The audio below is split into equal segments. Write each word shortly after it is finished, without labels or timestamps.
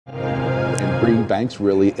green banks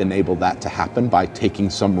really enable that to happen by taking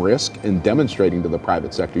some risk and demonstrating to the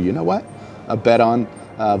private sector, you know what, a bet on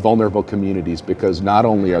vulnerable communities, because not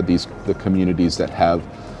only are these the communities that have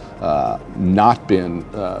not been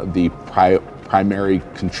the primary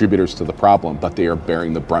contributors to the problem, but they are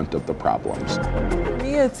bearing the brunt of the problems. For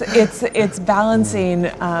me, it's balancing,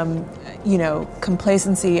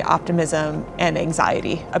 complacency, optimism, and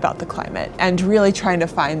anxiety about the climate, and really trying to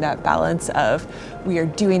find that balance of we are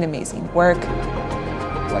doing amazing work.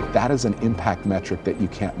 Like, that is an impact metric that you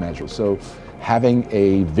can't measure. So having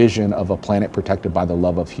a vision of a planet protected by the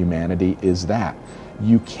love of humanity is that.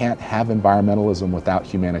 You can't have environmentalism without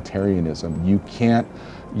humanitarianism. You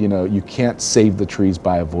can't save the trees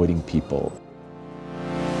by avoiding people.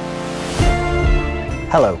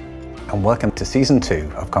 Hello, and welcome to Season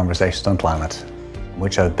 2 of Conversations on Climate, in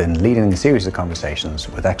which I've been leading a series of conversations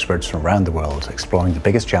with experts from around the world exploring the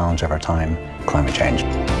biggest challenge of our time, climate change.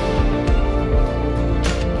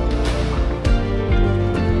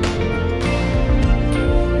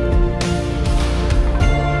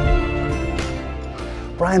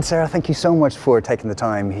 Bryan, Sara, thank you so much for taking the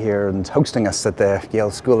time here and hosting us at the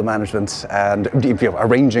Yale School of Management and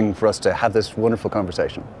arranging for us to have this wonderful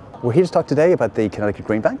conversation. We're here to talk today about the Connecticut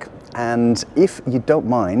Greenbank, and if you don't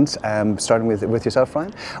mind, starting with yourself,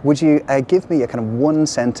 Bryan, would you give me a kind of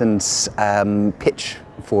one-sentence pitch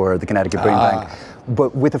for the Connecticut Greenbank,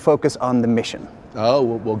 but with a focus on the mission? Oh,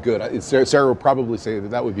 well, good. Sara will probably say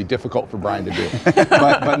that would be difficult for Bryan to do.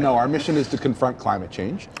 but no, our mission is to confront climate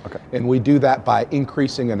change. Okay. And we do that by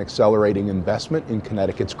increasing and accelerating investment in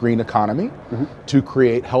Connecticut's green economy to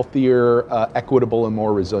create healthier, equitable, and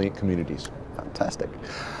more resilient communities. Fantastic.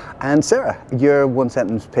 And Sara, your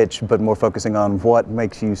one-sentence pitch, but more focusing on what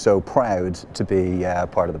makes you so proud to be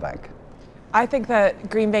part of the bank. I think that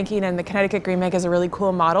green banking and the Connecticut Green Bank is a really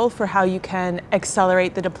cool model for how you can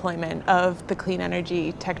accelerate the deployment of the clean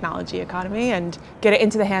energy technology economy and get it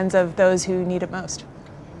into the hands of those who need it most.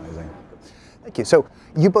 Amazing. Thank you. So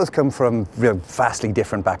you both come from vastly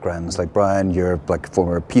different backgrounds. Like Bryan, you're like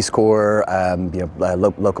former Peace Corps,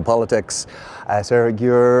 local politics. Sara,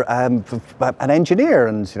 you're an engineer,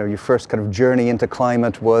 and your first kind of journey into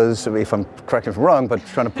climate was, if I'm correct me if I'm wrong, but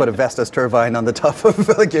trying to put a Vestas turbine on the top of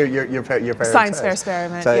like your parents' science house. fair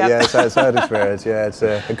experiment. So, yep. Yeah, science experiment. Yeah, it's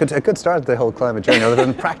a good start to the whole climate journey, in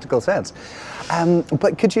a practical sense.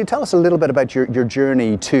 But could you tell us a little bit about your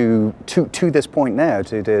journey to this point now,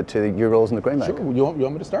 to your roles in the Greenbank? Sure. You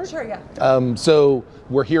want me to start? Sure, yeah. So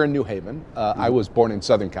we're here in New Haven. I was born in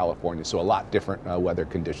Southern California, so a lot different weather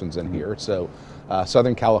conditions than here. So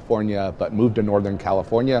Southern California, but moved to Northern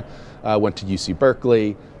California, went to UC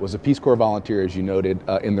Berkeley, was a Peace Corps volunteer, as you noted,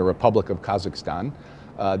 in the Republic of Kazakhstan.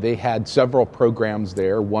 They had several programs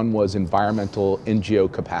there. One was environmental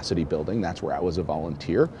NGO capacity building. That's where I was a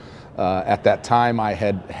volunteer. At that time, I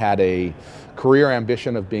had a career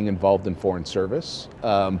ambition of being involved in foreign service,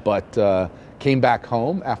 but came back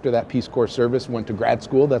home after that Peace Corps service, went to grad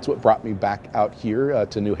school. That's what brought me back out here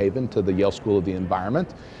to New Haven, to the Yale School of the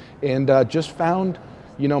Environment, and just found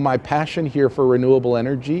my passion here for renewable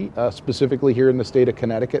energy, specifically here in the state of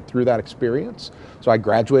Connecticut, through that experience. So I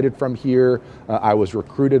graduated from here. I was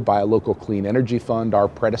recruited by a local clean energy fund, our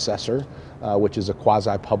predecessor, which is a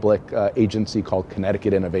quasi-public agency called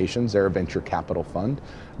Connecticut Innovations. They're a venture capital fund.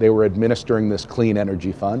 They were administering this clean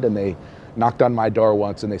energy fund, and they knocked on my door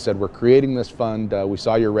once and they said, "We're creating this fund. We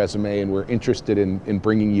saw your resume and we're interested in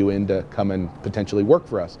bringing you in to come and potentially work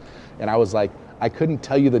for us." And I was like, "I couldn't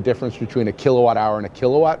tell you the difference between a kilowatt hour and a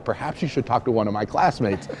kilowatt. Perhaps you should talk to one of my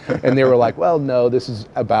classmates." And they were like, "Well, no, this is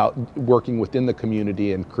about working within the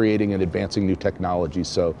community and creating and advancing new technologies."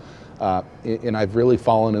 So, and I've really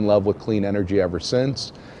fallen in love with clean energy ever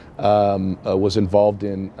since. Was involved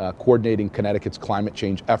in coordinating Connecticut's climate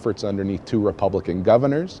change efforts underneath 2 Republican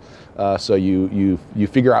governors. So you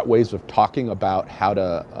figure out ways of talking about how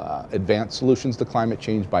to advance solutions to climate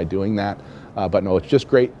change by doing that. But no, it's just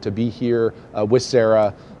great to be here with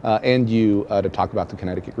Sara and you to talk about the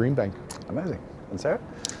Connecticut Greenbank. Amazing. And Sara?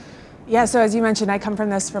 Yeah, so as you mentioned, I come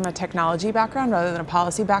from a technology background rather than a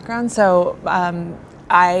policy background. So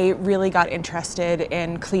I really got interested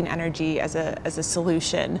in clean energy as a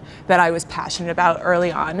solution that I was passionate about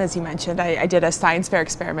early on. As you mentioned, I did a science fair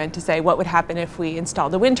experiment to say what would happen if we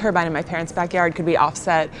installed a wind turbine in my parents' backyard. Could we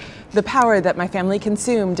offset the power that my family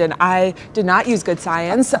consumed? And I did not use good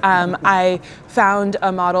science. I found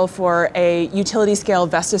a model for a utility scale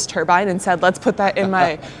Vestas turbine and said, let's put that in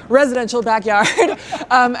my residential backyard.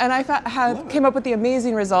 And I came up with the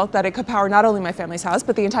amazing result that it could power not only my family's house,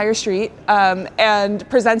 but the entire street, and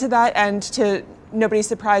presented that, and to nobody's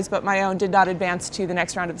surprised but my own, did not advance to the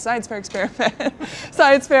next round of the science fair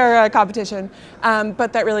science fair competition.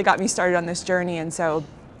 But that really got me started on this journey. And so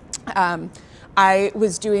I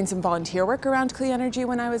was doing some volunteer work around clean energy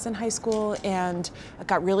when I was in high school, and I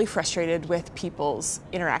got really frustrated with people's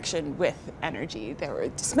interaction with energy. They were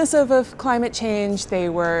dismissive of climate change. They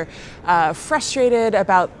were frustrated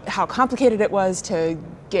about how complicated it was to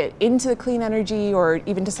get into clean energy or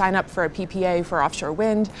even to sign up for a PPA for offshore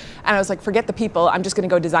wind. And I was like, forget the people, I'm just gonna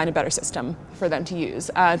go design a better system for them to use.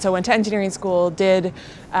 So I went to engineering school, did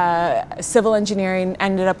civil engineering,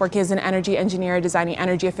 ended up working as an energy engineer, designing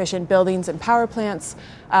energy efficient buildings and power plants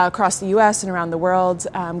across the US and around the world.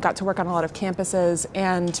 Got to work on a lot of campuses,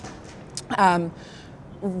 and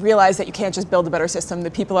realized that you can't just build a better system.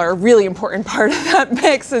 The people are a really important part of that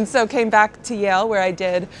mix. And so came back to Yale, where I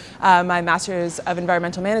did my Master's of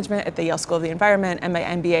Environmental Management at the Yale School of the Environment and my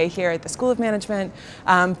MBA here at the School of Management,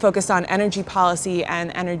 focused on energy policy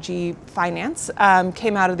and energy finance.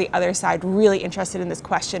 Came out of the other side really interested in this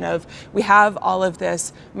question of, we have all of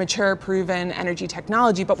this mature, proven energy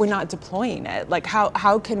technology, but we're not deploying it. Like,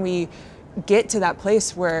 how can we get to that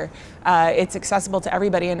place where it's accessible to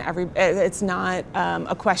everybody, and it's not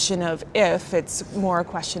a question of if, it's more a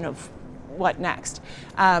question of what next.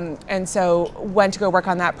 And so went to go work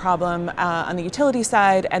on that problem on the utility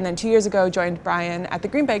side, and then 2 years ago joined Bryan at the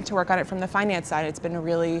Greenbank to work on it from the finance side. It's been a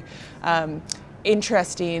really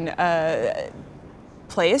interesting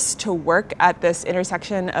place to work at this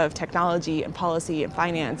intersection of technology and policy and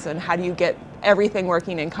finance, and how do you get everything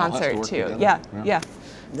working in concert too. Yeah.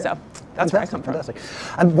 So that's where I come from. Fantastic.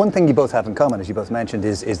 And one thing you both have in common, as you both mentioned,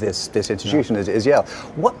 is this institution, is Yale.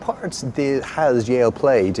 What parts has Yale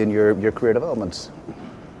played in your career development?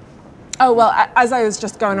 Oh, well, as I was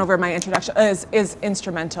just going over my introduction, is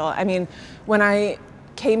instrumental. I mean, when I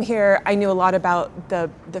came here, I knew a lot about the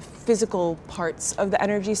physical parts of the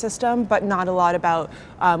energy system, but not a lot about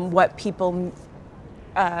what people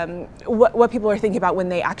were thinking about when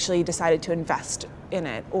they actually decided to invest in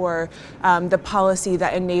it, or the policy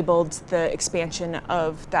that enabled the expansion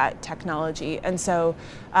of that technology. And so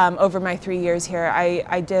over my 3 years here,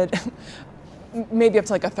 I did maybe up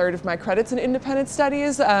to like a third of my credits in independent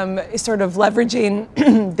studies, sort of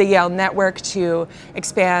leveraging the Yale network to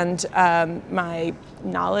expand my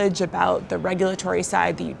knowledge about the regulatory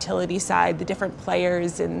side, the utility side, the different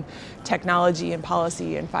players in technology and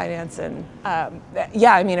policy and finance. And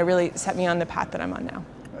yeah, I mean, it really set me on the path that I'm on now.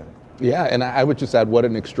 Yeah, and I would just add, what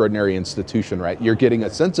an extraordinary institution, right? You're getting a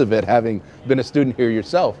sense of it having been a student here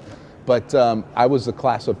yourself. But I was the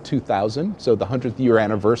class of 2000, so the 100th year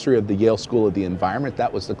anniversary of the Yale School of the Environment,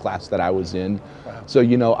 that was the class that I was in. Wow. So,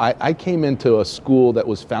 you know, I came into a school that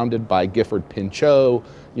was founded by Gifford Pinchot,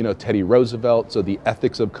 you know, Teddy Roosevelt, so the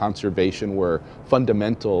ethics of conservation were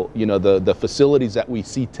fundamental. You know, the facilities that we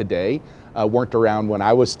see today weren't around when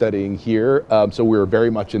I was studying here, so we were very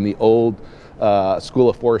much in the old School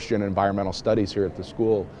of Forestry and Environmental Studies here at the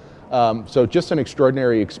school. So just an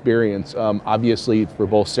extraordinary experience. Obviously, for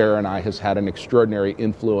both Sara and I, has had an extraordinary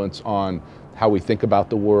influence on how we think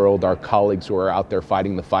about the world, our colleagues who are out there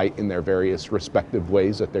fighting the fight in their various respective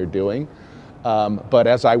ways that they're doing. But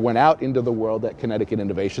as I went out into the world at Connecticut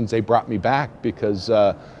Innovations, they brought me back because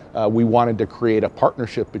we wanted to create a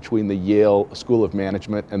partnership between the Yale School of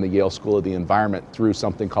Management and the Yale School of the Environment through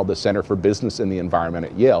something called the Center for Business and the Environment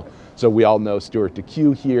at Yale. So we all know Stuart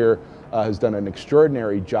DeCue here has done an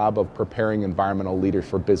extraordinary job of preparing environmental leaders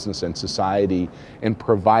for business and society, and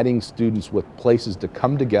providing students with places to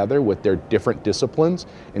come together with their different disciplines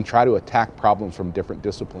and try to attack problems from different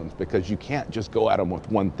disciplines, because you can't just go at them with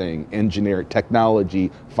one thing: engineering,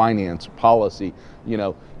 technology, finance, policy. You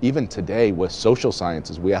know, even today with social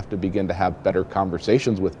sciences, we have to begin to have better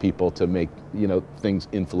conversations with people to make, you know, things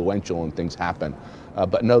influential and things happen.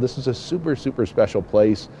 But no, this is a super, super special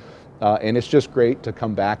place. And it's just great to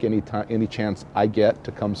come back any chance I get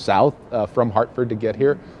to come south from Hartford to get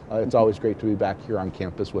here. It's always great to be back here on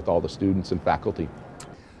campus with all the students and faculty.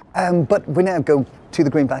 But we now go to the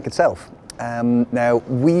Greenbank itself. Now,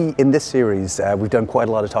 in this series, we've done quite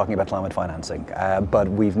a lot of talking about climate financing, but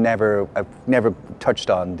we've never touched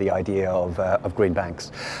on the idea of green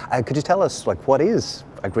banks. Could you tell us, like, what is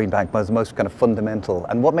a green bank, the most kind of fundamental,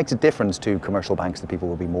 and what makes it different to commercial banks that people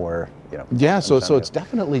will be more, you know? Yeah, so it's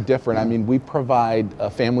definitely different. I mean, we provide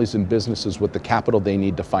families and businesses with the capital they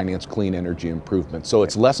need to finance clean energy improvements. So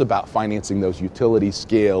it's less about financing those utility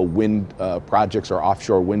scale wind projects or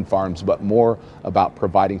offshore wind farms, but more about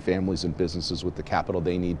providing families and businesses with the capital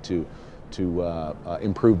they need to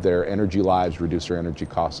improve their energy lives, reduce their energy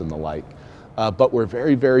costs and the like. But we're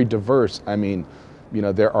very, very diverse. I mean, you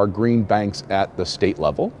know, there are green banks at the state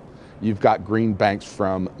level. You've got green banks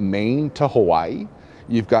from Maine to Hawaii.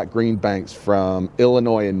 You've got green banks from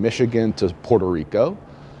Illinois and Michigan to Puerto Rico.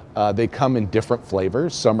 They come in different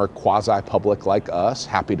flavors. Some are quasi-public like us,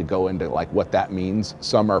 happy to go into like what that means.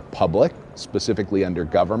 Some are public, specifically under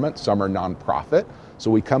government. Some are nonprofit. So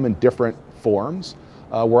we come in different forms.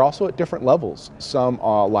 We're also at different levels. Some,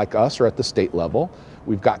 like us, are at the state level.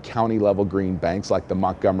 We've got county level green banks like the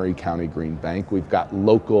Montgomery County Green Bank. We've got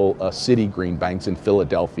local city green banks in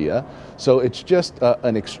Philadelphia. So it's just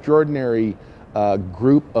an extraordinary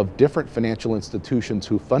group of different financial institutions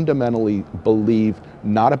who fundamentally believe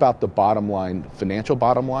not about the bottom line, financial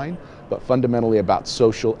bottom line, but fundamentally about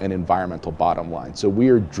social and environmental bottom line. So we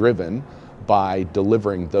are driven by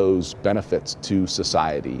delivering those benefits to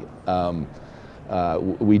society.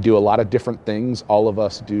 We do a lot of different things. All of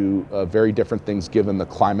us do very different things given the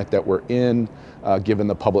climate that we're in, given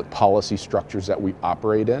the public policy structures that we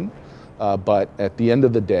operate in. But at the end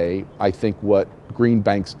of the day, I think what green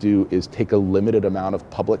banks do is take a limited amount of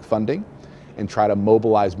public funding and try to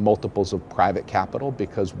mobilize multiples of private capital,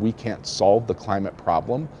 because we can't solve the climate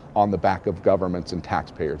problem on the back of governments and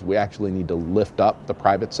taxpayers. We actually need to lift up the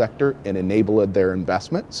private sector and enable their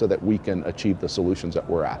investment so that we can achieve the solutions that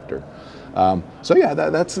we're after. So yeah,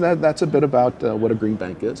 that's a bit about what a green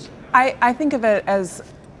bank is. I think of it as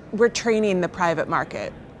we're training the private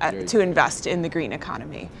market to invest in the green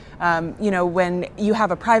economy. When you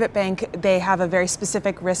have a private bank, they have a very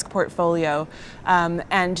specific risk portfolio,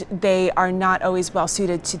 and they are not always well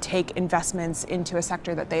suited to take investments into a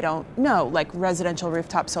sector that they don't know, like residential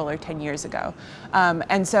rooftop solar 10 years ago.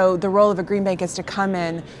 And so the role of a green bank is to come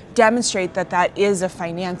in, demonstrate that that is a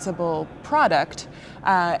financeable product,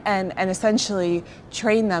 and essentially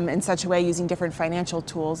train them in such a way using different financial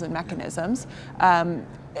tools and mechanisms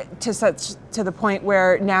to the point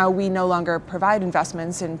where now we no longer provide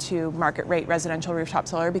investments into market rate residential rooftop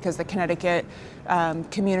solar, because the Connecticut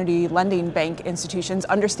community lending bank institutions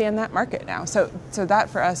understand that market now. So that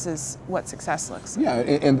for us is what success looks like. Yeah,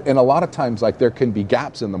 and a lot of times like there can be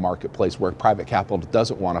gaps in the marketplace where private capital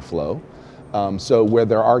doesn't want to flow. So where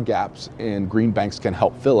there are gaps, and green banks can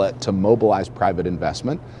help fill it to mobilize private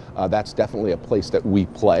investment. That's definitely a place that we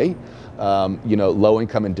play.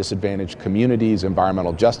 Low-income and disadvantaged communities,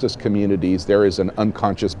 environmental justice communities, there is an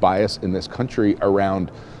unconscious bias in this country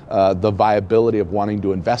around the viability of wanting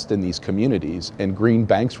to invest in these communities. And green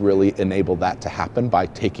banks really enable that to happen by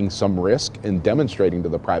taking some risk and demonstrating to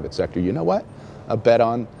the private sector, you know what, a bet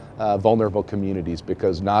on vulnerable communities,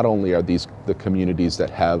 because not only are these the communities that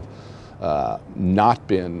have not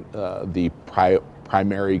been the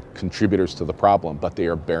primary contributors to the problem, but they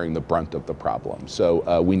are bearing the brunt of the problem.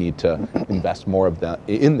 So we need to invest more of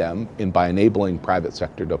in them, and by enabling private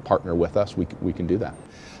sector to partner with us, we can do that.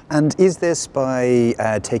 And is this by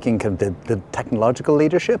taking kind of the technological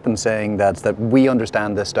leadership and saying that we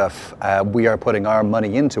understand this stuff, we are putting our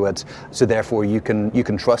money into it, so therefore you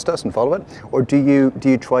can trust us and follow it, or do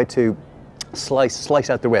you try to slice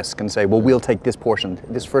out the risk and say, well, we'll take this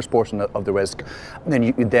first portion of the risk,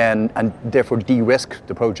 and then and therefore de-risk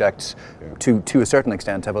the project to a certain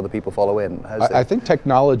extent, have other people follow in? I think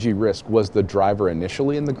technology risk was the driver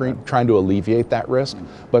initially in the green, trying to alleviate that risk,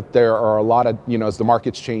 but there are a lot of, as the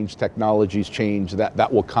markets change, technologies change,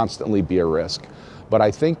 that will constantly be a risk. But I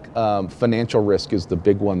think financial risk is the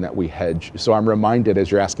big one that we hedge. So I'm reminded,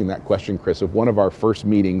 as you're asking that question, Chris, of one of our first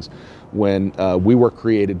meetings when we were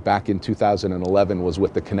created back in 2011 was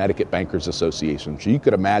with the Connecticut Bankers Association. So you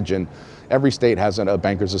could imagine every state has a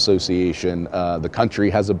bankers association, the country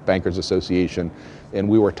has a bankers association, and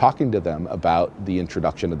we were talking to them about the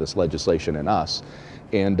introduction of this legislation and us.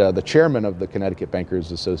 And the chairman of the Connecticut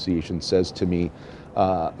Bankers Association says to me,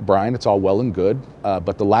 Bryan, it's all well and good,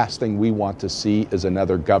 but the last thing we want to see is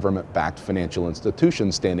another government-backed financial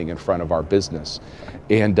institution standing in front of our business.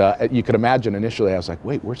 And you could imagine initially I was like,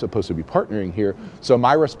 wait, we're supposed to be partnering here. So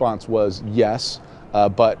my response was yes,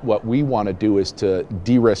 but what we want to do is to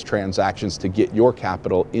de-risk transactions to get your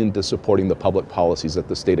capital into supporting the public policies that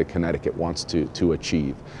the state of Connecticut wants to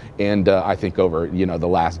achieve. And I think over the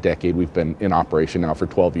last decade, we've been in operation now for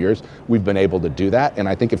 12 years, we've been able to do that. And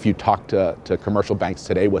I think if you talk to commercial banks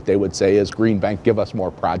today, what they would say is, Green Bank, give us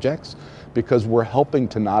more projects, because we're helping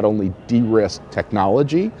to not only de-risk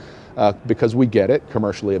technology, because we get it,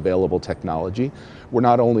 commercially available technology. We're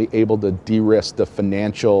not only able to de-risk the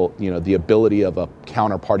financial, the ability of a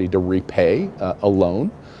counterparty to repay a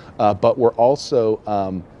loan, but we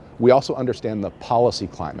also understand the policy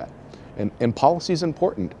climate. And policy is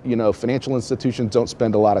important. Financial institutions don't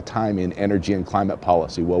spend a lot of time in energy and climate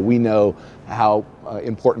policy. Well, we know how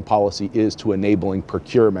important policy is to enabling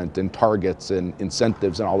procurement and targets and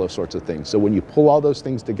incentives and all those sorts of things. So when you pull all those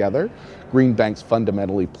things together, green banks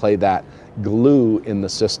fundamentally play that glue in the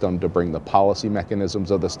system to bring the policy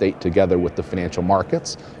mechanisms of the state together with the financial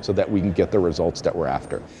markets so that we can get the results that we're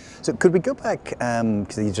after. So could we go back,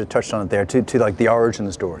 because you just touched on it there, to like the origin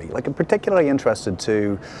story? Like, I'm particularly interested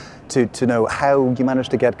to know how you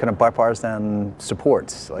managed to get kind of bipartisan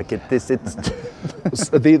support. Like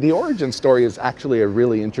the origin story is actually a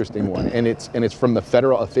really interesting one, and it's from a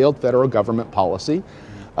failed federal government policy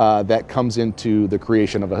that comes into the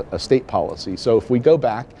creation of a state policy. So if we go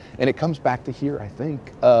back, and it comes back to here, I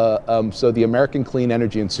think, so the American Clean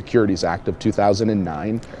Energy and Securities Act of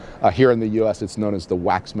 2009, here in the US it's known as the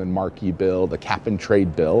Waxman-Markey bill, the cap and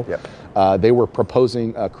trade bill. Yep. They were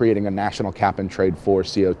proposing creating a national cap and trade for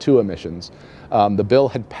CO2 emissions. The bill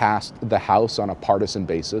had passed the House on a partisan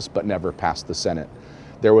basis, but never passed the Senate.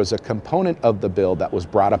 There was a component of the bill that was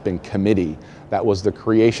brought up in committee that was the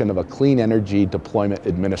creation of a Clean Energy Deployment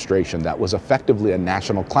Administration that was effectively a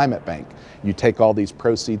national climate bank. You take all these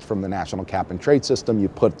proceeds from the national cap and trade system, you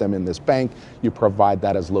put them in this bank, you provide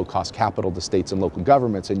that as low-cost capital to states and local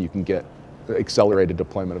governments, and you can get accelerated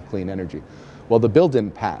deployment of clean energy. Well, the bill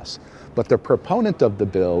didn't pass, but the proponent of the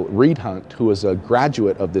bill, Reed Hundt, who was a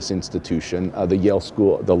graduate of this institution, the Yale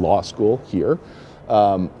School, the law school here,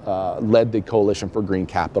 led the Coalition for Green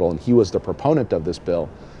Capital, and he was the proponent of this bill.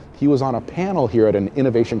 He was on a panel here at an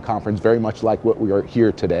innovation conference, very much like what we are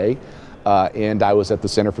here today, and I was at the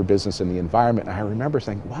Center for Business and the Environment, and I remember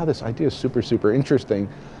saying, wow, this idea is super, super interesting.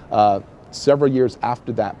 Several years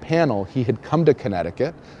after that panel, he had come to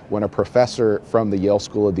Connecticut when a professor from the Yale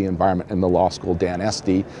School of the Environment and the law school, Dan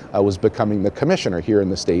Esty, was becoming the commissioner here in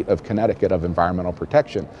the state of Connecticut of environmental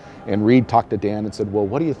protection. And Reed talked to Dan and said, well,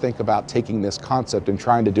 what do you think about taking this concept and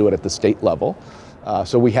trying to do it at the state level?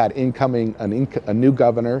 So we had a new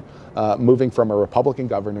governor moving from a Republican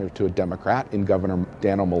governor to a Democrat in Governor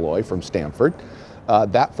Daniel Malloy from Stanford.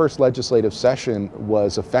 That first legislative session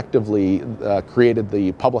was effectively created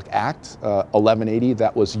the Public Act 1180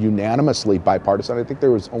 that was unanimously bipartisan. I think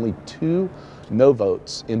there was only 2 no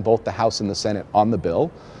votes in both the House and the Senate on the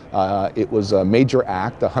bill. It was a major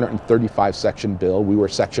act, a 135 section bill. We were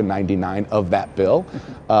section 99 of that bill,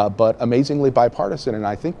 but amazingly bipartisan. And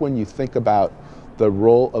I think when you think about the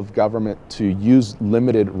role of government to use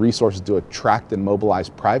limited resources to attract and mobilize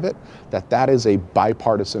private, that is a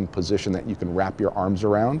bipartisan position that you can wrap your arms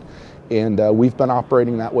around. And we've been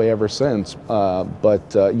operating that way ever since.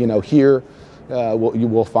 You know, here, you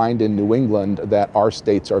will find in New England that our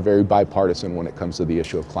states are very bipartisan when it comes to the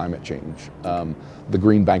issue of climate change. The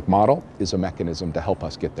Greenbank model is a mechanism to help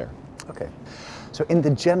us get there. Okay. So in the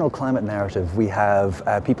general climate narrative, we have,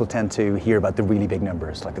 people tend to hear about the really big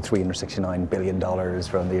numbers, like the $369 billion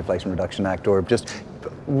from the Inflation Reduction Act, or just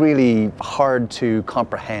really hard to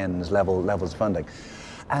comprehend levels of funding.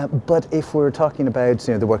 But if we're talking about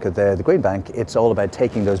the work of the Greenbank, it's all about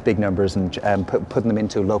taking those big numbers and putting them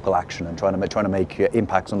into local action and trying to make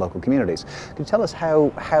impacts on local communities. Can you tell us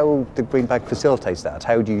how the Greenbank facilitates that?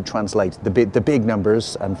 How do you translate the big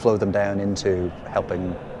numbers and flow them down into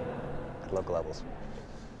helping at local levels?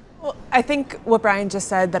 Well, I think what Bryan just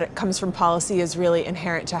said, that it comes from policy, is really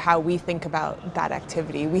inherent to how we think about that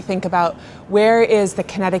activity. We think about where is the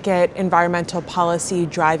Connecticut environmental policy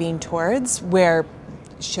driving towards, where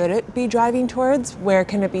should it be driving towards, where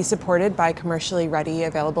can it be supported by commercially ready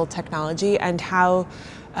available technology, and how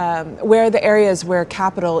where are the areas where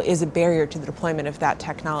capital is a barrier to the deployment of that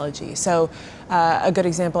technology. So a good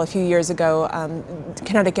example, a few years ago,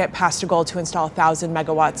 Connecticut passed a goal to install 1,000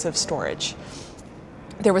 megawatts of storage.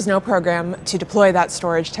 There was no program to deploy that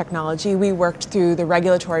storage technology. We worked through the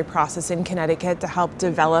regulatory process in Connecticut to help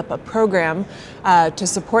develop a program to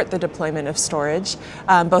support the deployment of storage,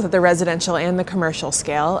 both at the residential and the commercial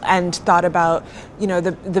scale, and thought about,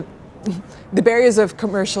 the barriers of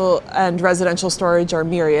commercial and residential storage are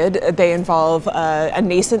myriad. They involve a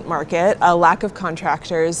nascent market, a lack of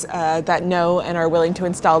contractors that know and are willing to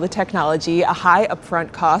install the technology, a high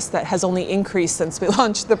upfront cost that has only increased since we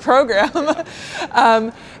launched the program,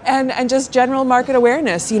 and just general market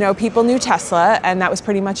awareness. People knew Tesla, and that was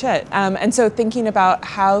pretty much it. And so thinking about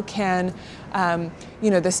how can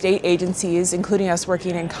the state agencies, including us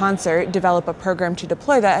working in concert, develop a program to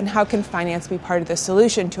deploy that, and how can finance be part of the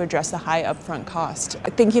solution to address the high upfront cost?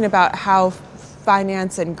 Thinking about how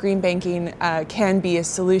finance and green banking can be a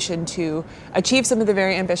solution to achieve some of the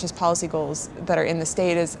very ambitious policy goals that are in the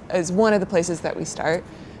state is one of the places that we start.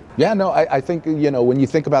 Yeah, no, I think, when you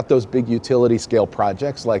think about those big utility scale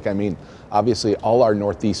projects, obviously all our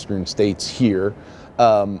northeastern states here,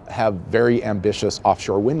 have very ambitious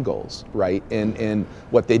offshore wind goals, right? And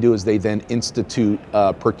what they do is they then institute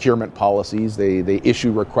procurement policies. They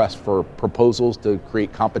issue requests for proposals to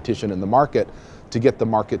create competition in the market to get the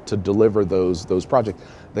market to deliver those projects.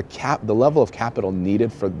 The level of capital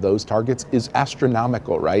needed for those targets is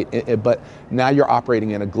astronomical, right? But now you're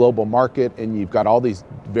operating in a global market, and you've got all these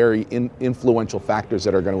very influential factors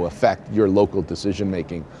that are going to affect your local decision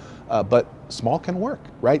making. But small can work,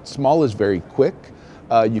 right? Small is very quick.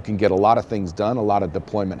 You can get a lot of things done, a lot of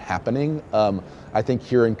deployment happening. I think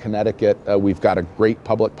here in Connecticut, we've got a great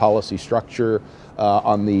public policy structure.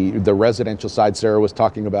 On the residential side, Sarah was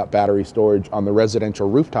talking about battery storage. On the residential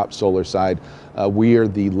rooftop solar side, we are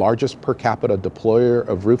the largest per capita deployer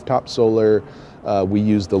of rooftop solar. We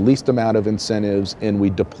use the least amount of incentives, and we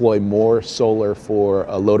deploy more solar for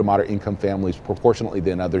low to moderate income families proportionately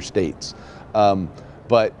than other states.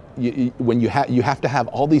 But when you have to have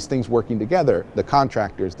all these things working together, the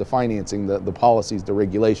contractors, the financing, the policies, the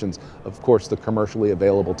regulations, of course, the commercially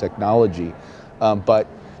available technology. But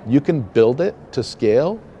you can build it to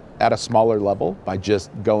scale at a smaller level by just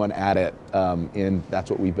going at it, and that's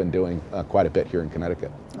what we've been doing quite a bit here in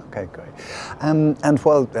Connecticut. Okay, great. And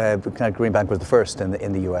while Greenbank was the first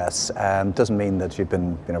in the US, doesn't mean that you've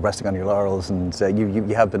been resting on your laurels, and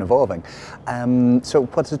you have been evolving. So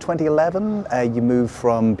what's it, 2011? You moved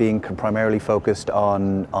from being primarily focused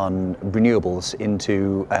on renewables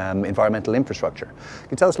into environmental infrastructure.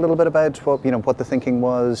 Can you tell us a little bit about what the thinking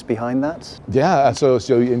was behind that? Yeah, so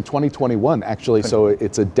in 2021, actually, so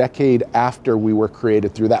it's a decade after we were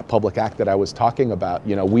created through that public act that I was talking about.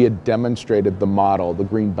 We had demonstrated the model, the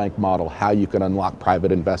Greenbank model, how you can unlock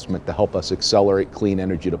private investment to help us accelerate clean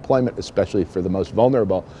energy deployment, especially for the most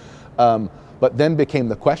vulnerable. But then became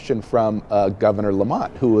the question from Governor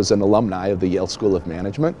Lamont, who was an alumni of the Yale School of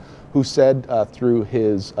Management, who said through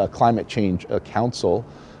his climate change council,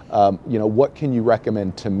 what can you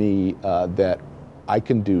recommend to me that I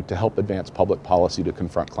can do to help advance public policy to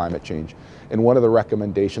confront climate change? And one of the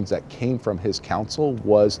recommendations that came from his council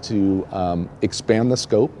was to expand the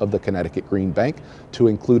scope of the Connecticut Greenbank to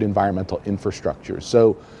include environmental infrastructure.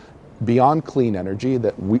 So beyond clean energy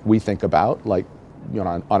that we think about, like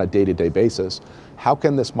on a day-to-day basis, how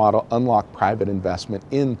can this model unlock private investment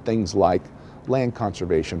in things like land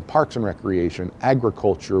conservation, parks and recreation,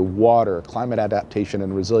 agriculture, water, climate adaptation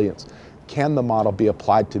and resilience? Can the model be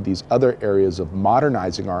applied to these other areas of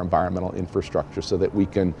modernizing our environmental infrastructure so that we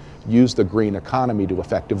can use the green economy to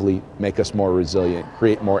effectively make us more resilient,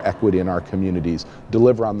 create more equity in our communities,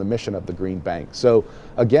 deliver on the mission of the Greenbank? So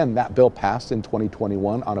again, that bill passed in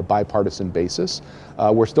 2021 on a bipartisan basis.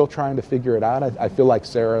 We're still trying to figure it out. I feel like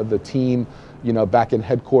Sarah, the team, back in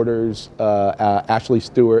headquarters, Ashley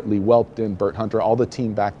Stewart, Lee Welpton, Bert Hunter, all the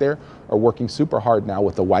team back there are working super hard now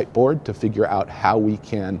with the whiteboard to figure out how we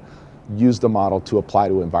can use the model to apply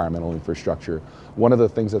to environmental infrastructure. One of the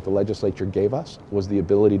things that the legislature gave us was the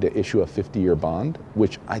ability to issue a 50-year bond,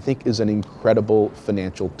 which I think is an incredible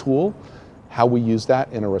financial tool. How we use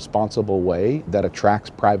that in a responsible way that attracts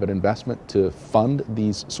private investment to fund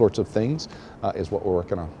these sorts of things is what we're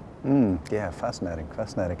working on. Yeah, fascinating.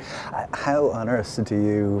 How on earth do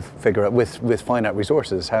you figure out, with finite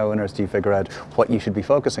resources, how on earth do you figure out what you should be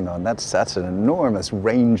focusing on? That's an enormous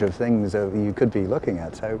range of things that you could be looking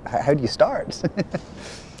at. How do you start?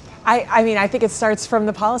 I think it starts from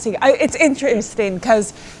the policy. It's interesting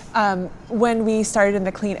because when we started in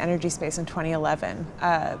the clean energy space in 2011,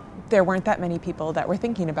 there weren't that many people that were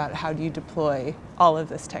thinking about how do you deploy all of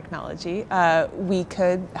this technology. We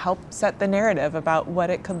could help set the narrative about what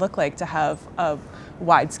it could look like to have a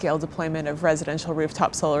wide-scale deployment of residential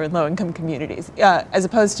rooftop solar in low-income communities. As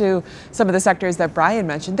opposed to some of the sectors that Bryan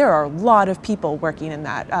mentioned, there are a lot of people working in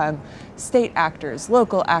that. State actors,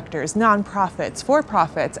 local actors, nonprofits,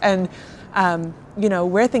 for-profits, and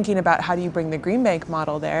we're thinking about how do you bring the Greenbank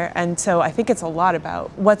model there, and so I think it's a lot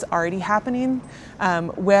about what's already happening.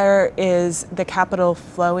 Where is the capital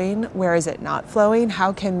flowing? Where is it not flowing?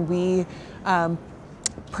 How can we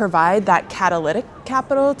provide that catalytic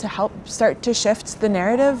capital to help start to shift the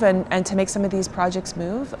narrative and to make some of these projects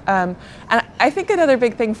move? And I think another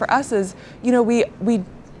big thing for us is,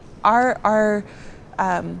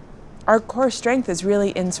 our core strength is really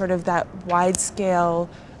in sort of that wide scale,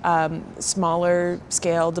 smaller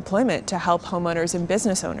scale deployment to help homeowners and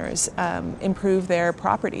business owners improve their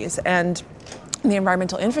properties. And on the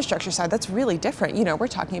environmental infrastructure side, that's really different. We're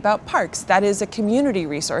talking about parks. That is a community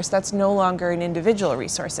resource. That's no longer an individual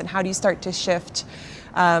resource. And how do you start to shift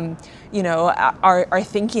you know, are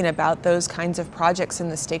thinking about those kinds of projects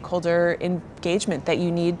and the stakeholder engagement that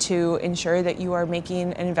you need to ensure that you are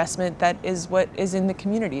making an investment that is what is in the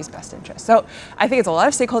community's best interest. So I think it's a lot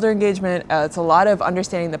of stakeholder engagement, it's a lot of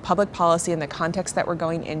understanding the public policy and the context that we're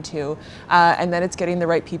going into, and then it's getting the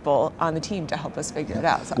right people on the team to help us figure it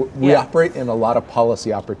out. So, we operate in a lot of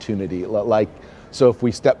policy opportunity, like, so if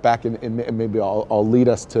we step back and maybe I'll lead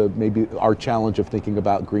us to maybe our challenge of thinking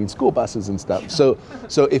about green school buses and stuff. So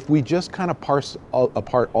if we just kind of parse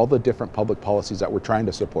apart all the different public policies that we're trying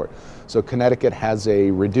to support. So Connecticut has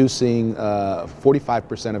a reducing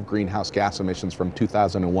 45% of greenhouse gas emissions from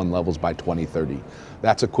 2001 levels by 2030.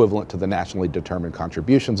 That's equivalent to the nationally determined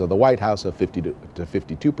contributions of the White House of 50 to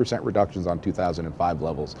 52% reductions on 2005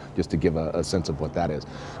 levels, just to give a sense of what that is.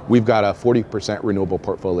 We've got a 40% renewable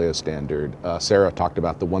portfolio standard. Sara talked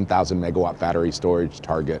about the 1,000 megawatt battery storage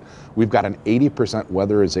target. We've got an 80%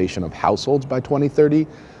 weatherization of households by 2030.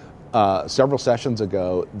 Several sessions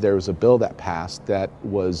ago, there was a bill that passed that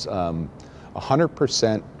was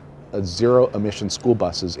 100% zero emission school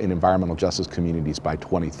buses in environmental justice communities by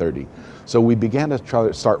 2030. So we began to try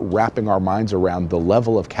to start wrapping our minds around the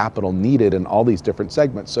level of capital needed in all these different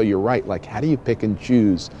segments. So you're right, like how do you pick and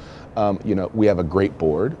choose? You know, we have a great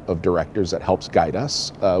board of directors that helps guide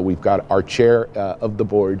us. We've got our chair of the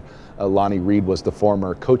board, Lonnie Reed, was the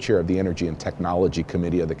former co-chair of the Energy and Technology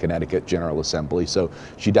Committee of the Connecticut General Assembly. So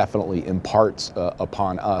she definitely imparts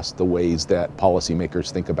upon us the ways that policymakers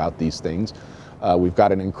think about these things. We've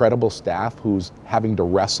got an incredible staff who's having to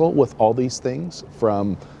wrestle with all these things,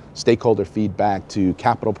 from stakeholder feedback to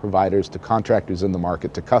capital providers to contractors in the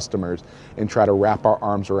market to customers, and try to wrap our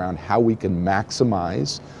arms around how we can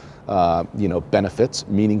maximize you know, benefits,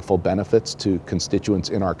 meaningful benefits to constituents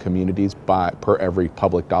in our communities per every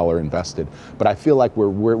public dollar invested. But I feel like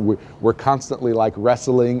we're constantly like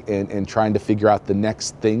wrestling and trying to figure out the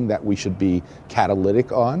next thing that we should be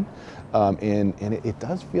catalytic on. And it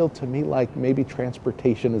does feel to me like maybe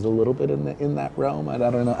transportation is a little bit in that realm. I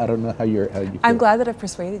don't know how you feel. I'm glad that I've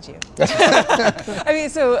persuaded you. I mean,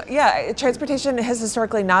 so yeah, transportation has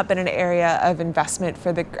historically not been an area of investment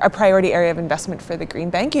a priority area of investment for the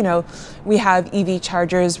Greenbank. You know, we have EV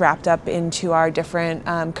chargers wrapped up into our different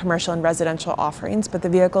commercial and residential offerings, but the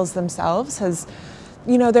vehicles themselves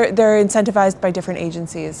you know, they're incentivized by different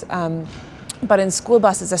agencies. But in school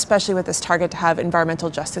buses, especially with this target to have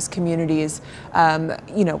environmental justice communities,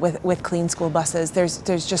 you know, with clean school buses,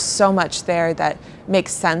 there's just so much there that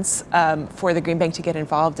makes sense for the Greenbank to get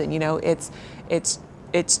involved in. You know, it's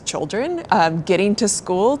children getting to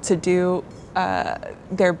school to do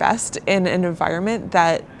their best in an environment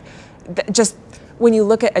that just, when you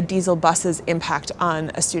look at a diesel bus's impact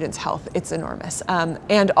on a student's health, it's enormous.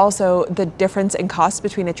 And also the difference in cost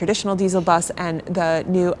between a traditional diesel bus and the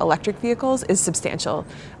new electric vehicles is substantial.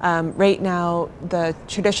 Right now, the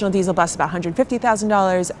traditional diesel bus is about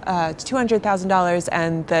 $150,000 to $200,000,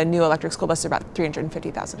 and the new electric school bus is about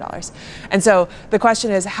 $350,000. And so the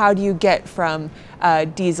question is, how do you get from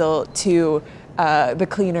diesel to the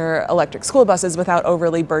cleaner electric school buses without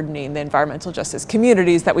overly burdening the environmental justice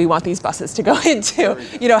communities that we want these buses to go into?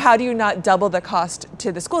 You know, how do you not double the cost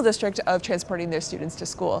to the school district of transporting their students to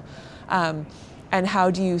school? And how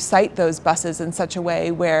do you site those buses in such a way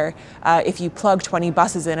where if you plug 20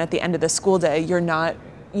 buses in at the end of the school day, you're not,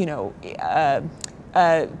 you know,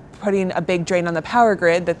 putting a big drain on the power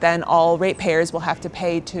grid that then all ratepayers will have to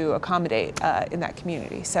pay to accommodate in that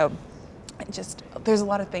community. So there's a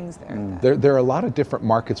lot of things there. There are a lot of different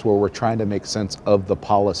markets where we're trying to make sense of the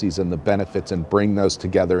policies and the benefits and bring those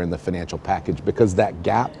together in the financial package, because that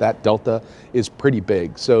gap, that delta, is pretty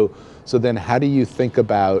big. So then how do you think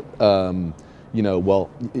about, you know, well,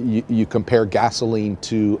 you compare gasoline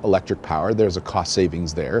to electric power, there's a cost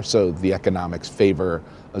savings there. So the economics favor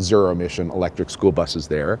a zero emission electric school buses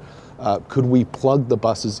there. Could we plug the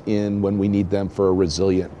buses in when we need them for a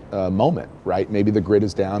resilient moment, right? Maybe the grid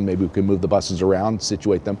is down, maybe we can move the buses around,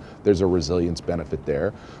 situate them. There's a resilience benefit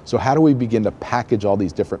there. So how do we begin to package all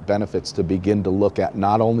these different benefits to begin to look at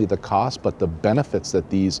not only the cost, but the benefits that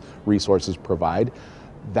these resources provide?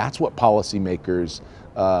 That's what policymakers,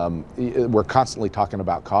 we're constantly talking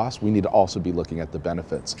about costs. We need to also be looking at the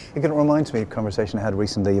benefits. It reminds me of a conversation I had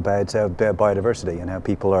recently about biodiversity and how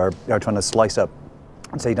people are trying to slice up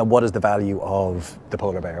and say, you know, what is the value of the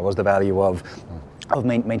polar bear? What's the value of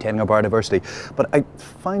maintaining our biodiversity? But I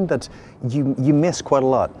find that you miss quite a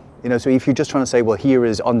lot. You know, so if you're just trying to say, well, here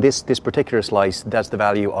is on this particular slice, that's the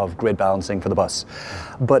value of grid balancing for the bus.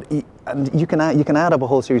 But and you can add up a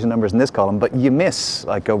whole series of numbers in this column, but you miss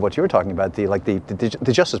like what you were talking about,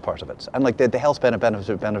 the justice part of it, and like the health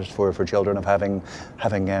benefits for children of having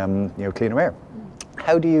you know, cleaner air.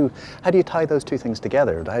 How do you tie those two things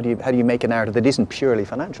together? How do you make a narrative that isn't purely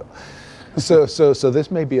financial? So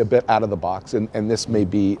this may be a bit out of the box, and this may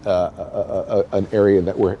be an area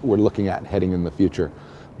that we're looking at heading in the future.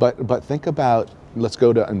 But think about, let's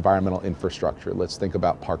go to environmental infrastructure. Let's think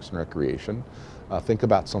about parks and recreation. Think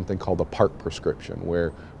about something called a park prescription,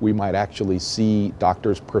 where we might actually see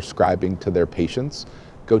doctors prescribing to their patients,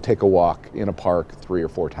 go take a walk in a park 3 or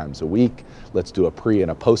 4 times a week. Let's do a pre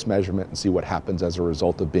and a post measurement and see what happens as a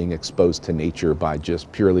result of being exposed to nature by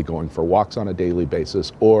just purely going for walks on a daily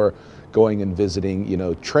basis, or going and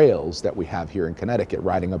visiting, trails that we have here in Connecticut,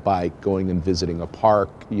 riding a bike, going and visiting a park,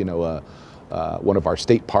 one of our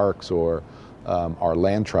state parks, or our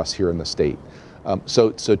land trusts here in the state.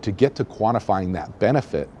 So to get to quantifying that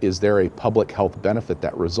benefit, is there a public health benefit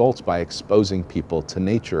that results by exposing people to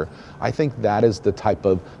nature? I think that is the type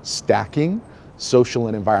of stacking, social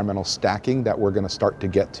and environmental stacking, that we're going to start to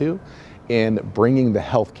get to, and bringing the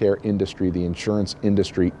healthcare industry, the insurance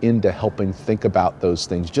industry, into helping think about those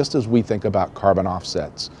things, just as we think about carbon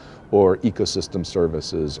offsets or ecosystem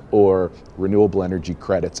services or renewable energy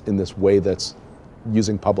credits in this way that's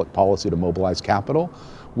using public policy to mobilize capital.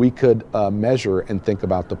 We could measure and think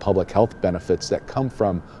about the public health benefits that come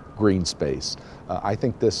from green space. I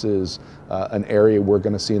think this is an area we're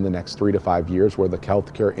going to see in the next 3 to 5 years, where the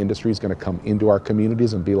healthcare industry is going to come into our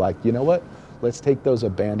communities and be like, you know what, let's take those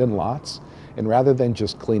abandoned lots, and rather than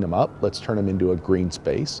just clean them up, let's turn them into a green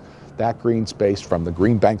space. That green space, from the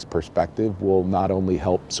Greenbank's perspective, will not only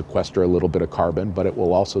help sequester a little bit of carbon, but it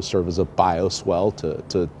will also serve as a bioswell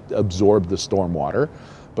to absorb the stormwater.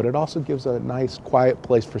 But it also gives a nice, quiet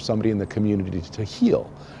place for somebody in the community to heal,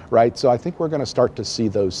 right? So I think we're going to start to see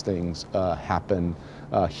those things happen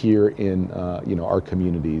here in our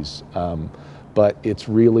communities. But it's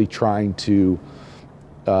really trying to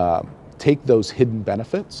take those hidden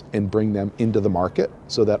benefits and bring them into the market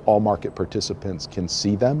so that all market participants can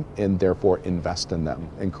see them and therefore invest in them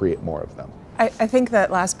and create more of them. I think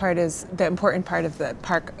that last part is the important part of the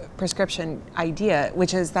park prescription idea,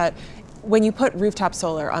 which is that when you put rooftop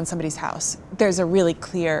solar on somebody's house, there's a really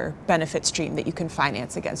clear benefit stream that you can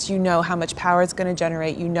finance against. You know how much power it's going to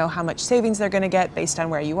generate, you know how much savings they're going to get based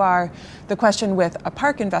on where you are. The question with a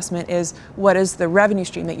park investment is, what is the revenue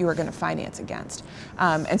stream that you are going to finance against?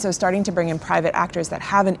 And so starting to bring in private actors that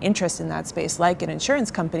have an interest in that space, like an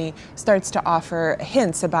insurance company, starts to offer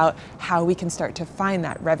hints about how we can start to find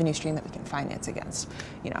that revenue stream that we can finance against.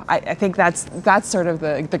 I think that's sort of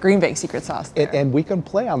the Greenbank secret sauce there. And we can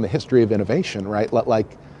play on the history of innovation, right?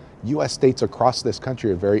 Like U.S. states across this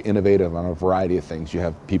country are very innovative on a variety of things. You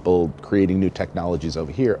have people creating new technologies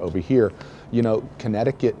over here.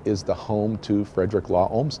 Connecticut is the home to Frederick Law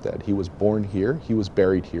Olmsted. He was born here. He was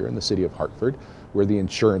buried here in the city of Hartford. We're the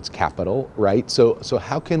insurance capital, right? So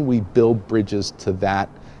how can we build bridges to that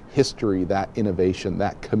history, that innovation,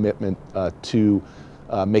 that commitment to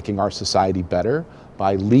making our society better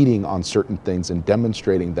by leading on certain things and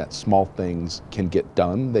demonstrating that small things can get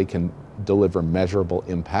done, they can deliver measurable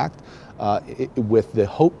impact, with the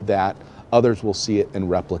hope that others will see it and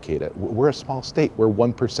replicate it. We're a small state. We're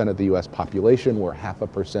 1% of the US population. We're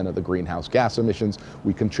 0.5% of the greenhouse gas emissions.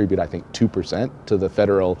 We contribute, I think, 2% to the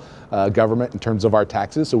federal government in terms of our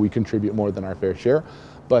taxes, so we contribute more than our fair share.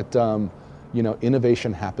 But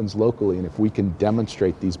innovation happens locally, and if we can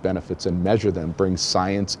demonstrate these benefits and measure them, bring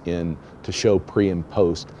science in to show pre and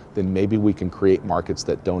post, then maybe we can create markets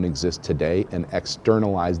that don't exist today and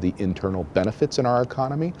externalize the internal benefits in our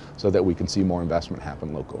economy so that we can see more investment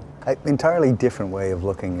happen local. An entirely different way of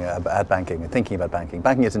looking at banking and thinking about banking.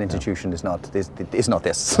 Banking as an institution is not this. Yeah.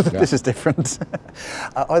 This is different.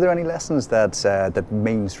 Are there any lessons that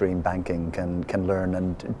mainstream banking can learn,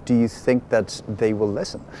 and do you think that they will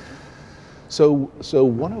listen? So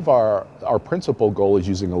one of our principal goal is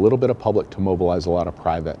using a little bit of public to mobilize a lot of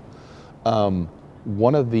private.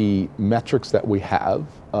 One of the metrics that we have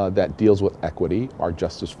that deals with equity, our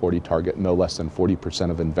Justice 40 target, no less than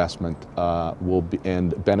 40% of investment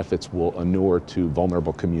and benefits will inure to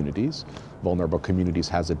vulnerable communities. Vulnerable communities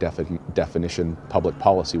has a definition public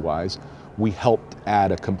policy-wise. We helped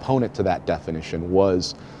add a component to that definition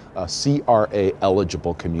was CRA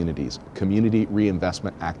eligible communities, Community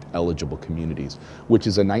Reinvestment Act eligible communities, which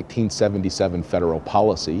is a 1977 federal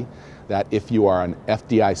policy that if you are an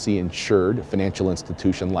FDIC insured financial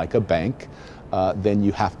institution like a bank, then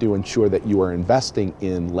you have to ensure that you are investing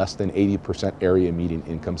in less than 80% area median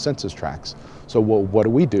income census tracts. So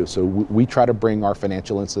what do? So we try to bring our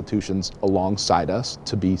financial institutions alongside us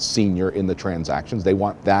to be senior in the transactions. They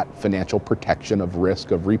want that financial protection of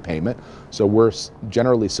risk of repayment. So we're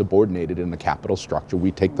generally subordinated in the capital structure.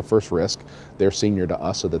 We take the first risk. They're senior to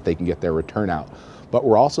us so that they can get their return out. but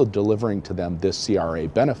we're also delivering to them this CRA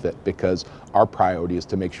benefit because our priority is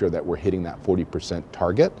to make sure that we're hitting that 40%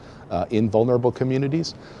 target in vulnerable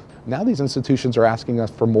communities. Now these institutions are asking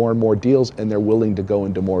us for more and more deals, and they're willing to go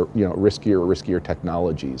into more, riskier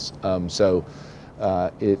technologies.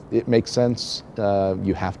 It makes sense.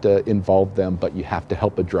 You have to involve them, but you have to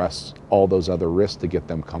help address all those other risks to get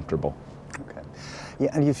them comfortable. Okay.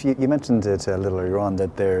 Yeah, and you mentioned it a little earlier on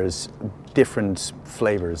that there's different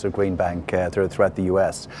flavors of Greenbank throughout the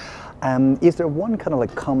US. Is there one kind of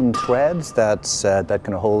like common thread that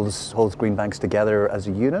kind of holds Greenbanks together as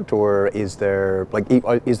a unit, or is there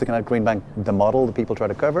is the kind of Greenbank the model that people try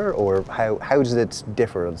to cover, or how does it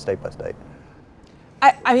differ on state by state?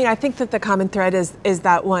 I mean, I think that the common thread is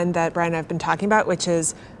that one that Bryan and I have been talking about, which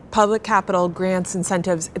is public capital, grants,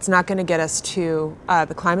 incentives. It's not going to get us to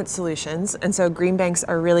the climate solutions. And so green banks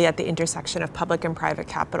are really at the intersection of public and private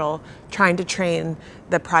capital, trying to train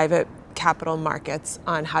the private capital markets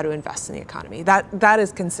on how to invest in the economy. That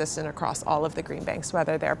is consistent across all of the green banks,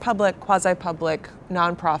 whether they're public, quasi-public,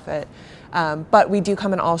 nonprofit. But we do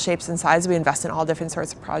come in all shapes and sizes. We invest in all different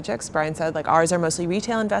sorts of projects. Bryan said, like, ours are mostly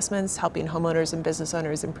retail investments, helping homeowners and business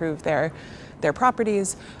owners improve their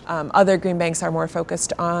properties. Other green banks are more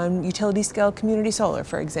focused on utility scale community solar,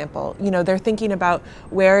 for example. They're thinking about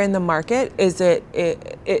where in the market is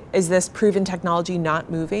this proven technology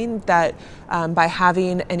not moving, that by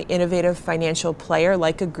having an innovative financial player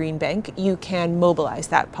like a green bank, you can mobilize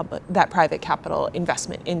that private capital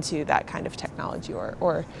investment into that kind of technology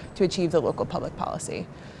or to achieve the local public policy.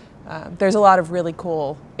 There's a lot of really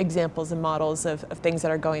cool examples and models of things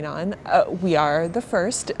that are going on. We are the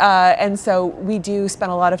first, and so we do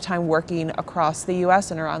spend a lot of time working across the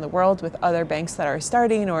US and around the world with other banks that are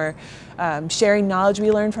starting, or sharing knowledge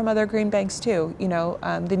we learn from other green banks too.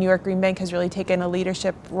 The New York Green Bank has really taken a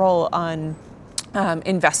leadership role on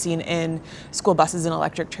investing in school buses and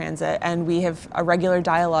electric transit, and we have a regular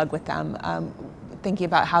dialogue with them, thinking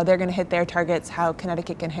about how they're going to hit their targets, how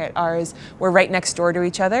Connecticut can hit ours. We're right next door to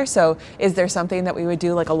each other, so is there something that we would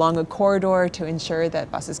do, like along a corridor, to ensure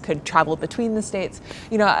that buses could travel between the states?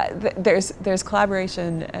 There's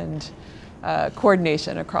collaboration and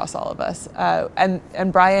coordination across all of us.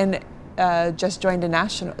 And Bryan just joined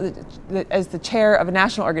as the chair of a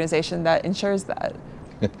national organization that ensures that.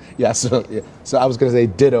 Yeah, so I was going to say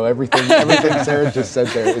ditto. Everything Sara just said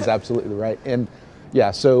there is absolutely right. And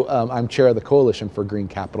yeah, so I'm chair of the Coalition for Green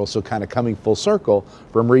Capital, so kind of coming full circle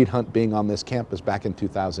from Reed Hunt being on this campus back in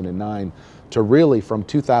 2009 to really from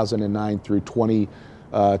 2009 through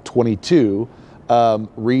 2022,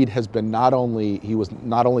 Reed has been not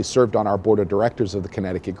only served on our board of directors of the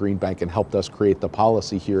Connecticut Green Bank and helped us create the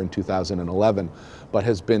policy here in 2011, but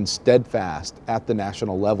has been steadfast at the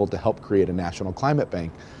national level to help create a national climate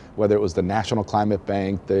bank. Whether it was the National Climate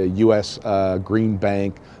Bank, the U.S. Green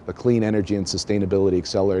Bank, the Clean Energy and Sustainability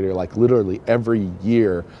Accelerator, like literally every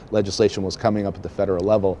year legislation was coming up at the federal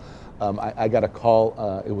level. I got a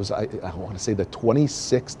call, it was, I want to say the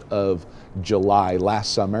 26th of July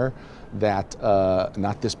last summer, that,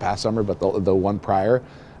 not this past summer, but the one prior,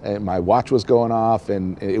 and my watch was going off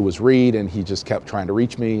and it was Reed, and he just kept trying to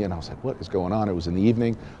reach me, and I was like, what is going on? It was in the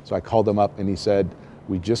evening, so I called him up and he said,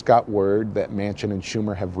 we just got word that Manchin and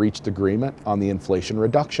Schumer have reached agreement on the Inflation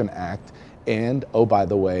Reduction Act, and oh, by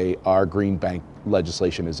the way, our Green Bank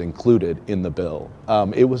legislation is included in the bill.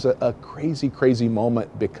 It was a crazy, crazy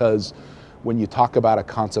moment, because when you talk about a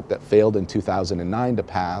concept that failed in 2009 to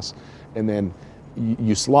pass, and then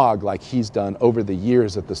you slog like he's done over the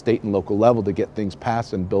years at the state and local level to get things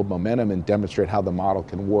passed and build momentum and demonstrate how the model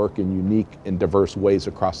can work in unique and diverse ways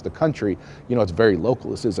across the country. It's very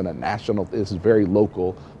local. This isn't a national, this is a very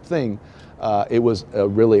local thing. It was a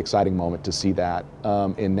really exciting moment to see that.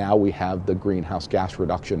 And now we have the Greenhouse Gas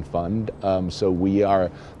Reduction Fund. So we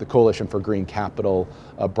are, the Coalition for Green Capital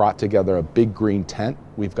brought together a big green tent.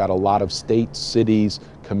 We've got a lot of states, cities,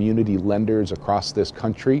 community lenders across this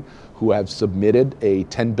country who have submitted a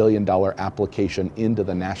 $10 billion application into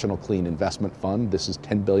the National Clean Investment Fund. This is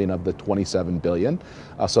 $10 billion of the $27 billion,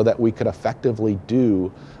 so that we could effectively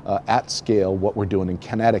do at scale what we're doing in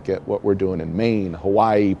Connecticut, what we're doing in Maine,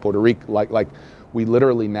 Hawaii, Puerto Rico. Like we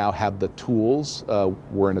literally now have the tools.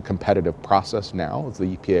 We're in a competitive process now.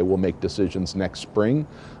 The EPA will make decisions next spring,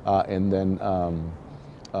 and then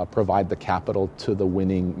provide the capital to the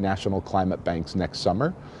winning national climate banks next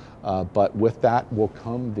summer. But with that will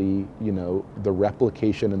come the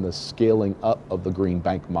replication and the scaling up of the Green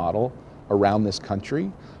Bank model around this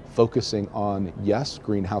country focusing on, yes,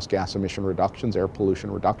 greenhouse gas emission reductions, air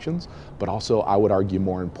pollution reductions, but also, I would argue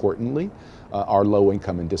more importantly, our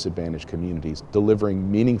low-income and disadvantaged communities,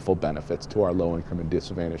 delivering meaningful benefits to our low-income and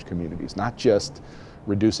disadvantaged communities, not just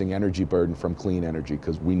reducing energy burden from clean energy,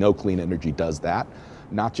 because we know clean energy does that,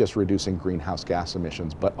 not just reducing greenhouse gas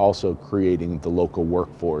emissions, but also creating the local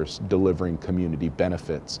workforce, delivering community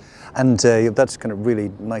benefits. And that's kind of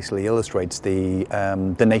really nicely illustrates the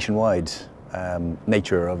nationwide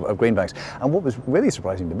nature of green banks. And what was really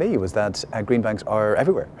surprising to me was that green banks are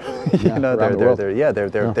everywhere. Yeah,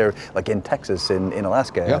 they're like in Texas, in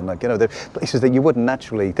Alaska, and like, they're places that you wouldn't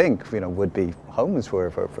naturally think would be homes for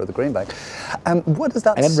the green bank. What does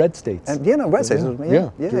that? And red states. And red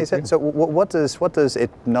states. So what does it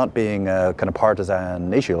not being a kind of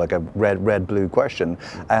partisan issue, like a red-blue question,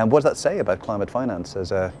 what does that say about climate finance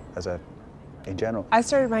as a in general? I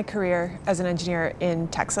started my career as an engineer in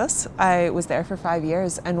Texas. I was there for 5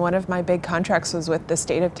 years, and one of my big contracts was with the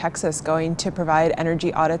state of Texas, going to provide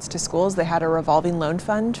energy audits to schools. They had a revolving loan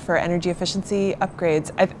fund for energy efficiency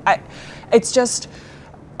upgrades. It's just,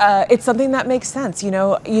 it's something that makes sense. You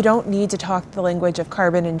don't need to talk the language of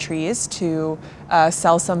carbon and trees to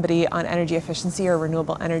sell somebody on energy efficiency or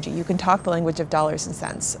renewable energy. You can talk the language of dollars and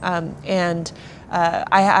cents.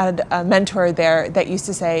 I had a mentor there that used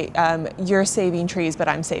to say, you're saving trees, but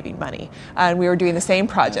I'm saving money. And we were doing the same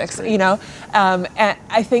projects, and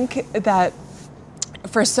I think that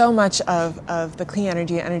for so much of the clean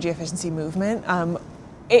energy and energy efficiency movement,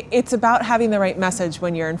 it's about having the right message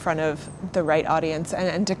when you're in front of the right audience,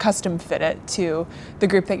 and to custom fit it to the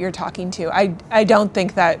group that you're talking to. I don't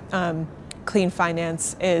think that clean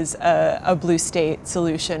finance is a blue state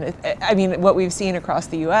solution. I mean, what we've seen across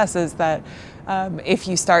the US is that if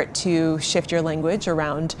you start to shift your language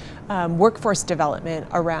around workforce development,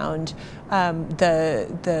 around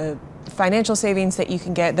the financial savings that you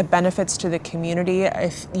can get, the benefits to the community,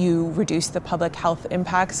 if you reduce the public health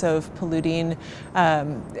impacts of polluting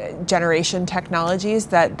generation technologies,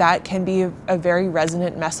 that can be a very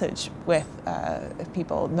resonant message with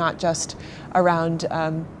people, not just around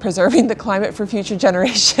preserving the climate for future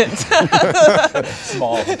generations.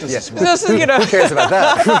 Small. Just, Who cares about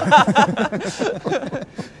that?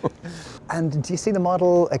 And do you see the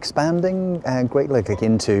model expanding greatly, like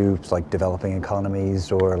into developing economies,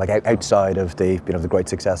 or like outside of the the great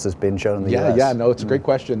success that's been shown in the US? Yeah, no, it's a great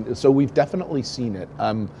question. So we've definitely seen it.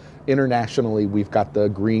 Internationally, we've got the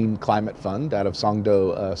Green Climate Fund out of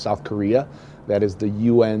Songdo, South Korea. That is the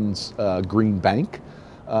UN's Green Bank.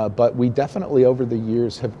 But we definitely, over the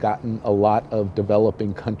years, have gotten a lot of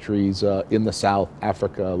developing countries in the South,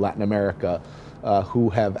 Africa, Latin America, who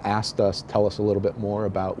have asked us, tell us a little bit more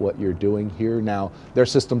about what you're doing here. Now, their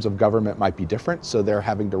systems of government might be different, so they're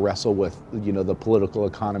having to wrestle with the political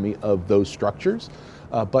economy of those structures.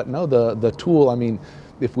 But no, the tool, I mean,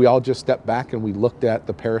 if we all just step back and we looked at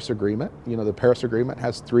the Paris Agreement, the Paris Agreement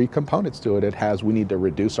has 3 components to it. It has, we need to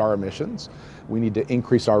reduce our emissions, we need to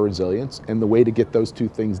increase our resilience, and the way to get those 2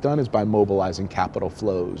 things done is by mobilizing capital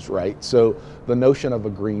flows, right? So the notion of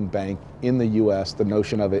a green bank in the US, the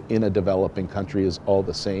notion of it in a developing country is all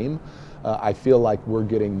the same. I feel like we're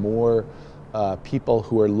getting more people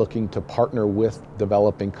who are looking to partner with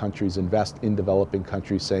developing countries, invest in developing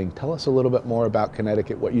countries, saying, tell us a little bit more about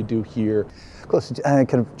Connecticut, what you do here. Close,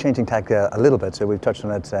 kind of changing tack a little bit, so we've touched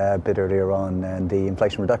on it a bit earlier on, and the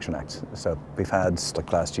Inflation Reduction Act. So we've had,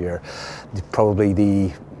 like last year,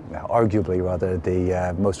 probably arguably rather,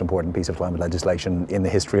 the most important piece of climate legislation in the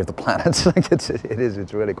history of the planet.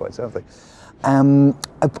 It's really quite something.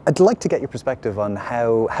 I'd like to get your perspective on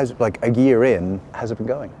how's like a year in, how's it been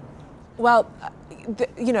going? Well,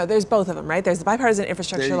 there's both of them, right? There's the Bipartisan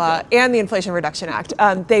Infrastructure Law and the Inflation Reduction Act.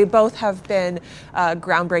 They both have been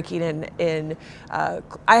groundbreaking in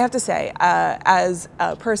I have to say, as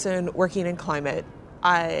a person working in climate,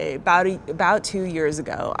 about 2 years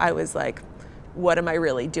ago, I was like, what am I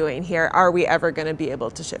really doing here? Are we ever going to be able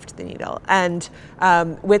to shift the needle? And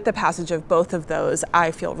with the passage of both of those,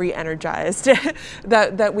 I feel re-energized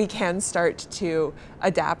that we can start to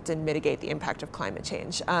adapt and mitigate the impact of climate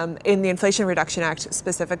change. In the Inflation Reduction Act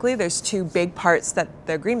specifically, there's 2 big parts that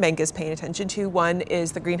the Green Bank is paying attention to. One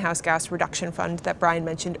is the Greenhouse Gas Reduction Fund that Bryan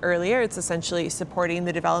mentioned earlier. It's essentially supporting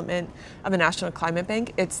the development of a national climate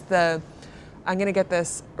bank. I'm going to get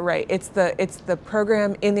this right. It's the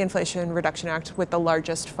program in the Inflation Reduction Act with the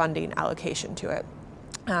largest funding allocation to it.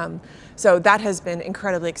 So that has been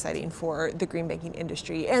incredibly exciting for the green banking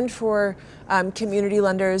industry and for community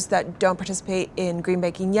lenders that don't participate in green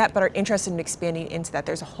banking yet, but are interested in expanding into that.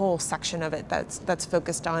 There's a whole section of it that's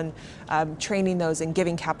focused on training those and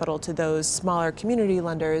giving capital to those smaller community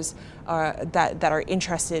lenders that are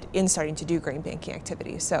interested in starting to do green banking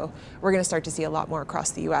activities. So we're going to start to see a lot more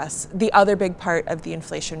across the U.S. The other big part of the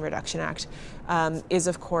Inflation Reduction Act is,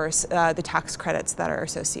 of course, the tax credits that are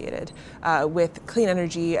associated with clean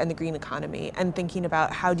energy and the green economy, and thinking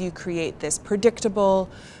about how do you create this predictable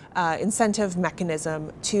incentive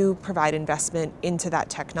mechanism to provide investment into that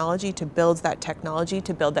technology, to build that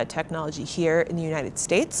technology here in the United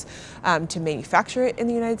States, to manufacture it in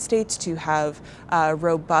the United States, to have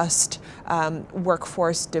robust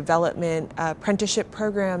workforce development, apprenticeship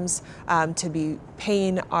programs, to be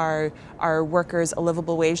paying our workers a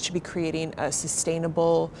livable wage, to be creating a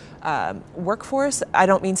sustainable workforce. I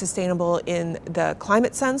don't mean sustainable in the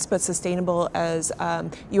climate sense, but sustainable as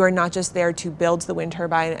you are not just there to build the wind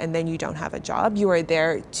turbine and then you don't have a job. You are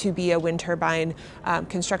there to be a wind turbine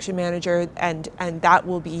construction manager, and that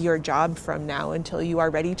will be your job from now until you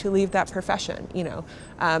are ready to leave that profession. You know,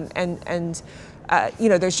 you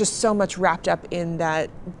know, there's just so much wrapped up in that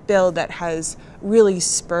bill that has really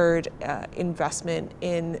spurred investment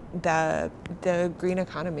in the green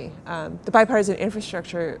economy. The bipartisan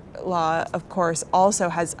infrastructure law, of course, also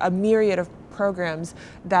has a myriad of programs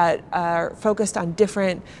that are focused on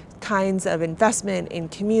different kinds of investment in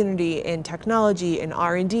community, in technology, in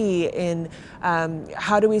R&D, in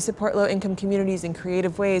how do we support low-income communities in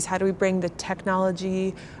creative ways, how do we bring the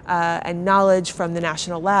technology and knowledge from the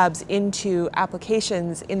national labs into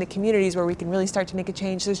applications in the communities where we can really start to make a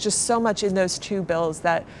change. There's just so much in those two bills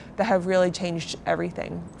that have really changed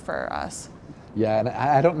everything for us. Yeah, and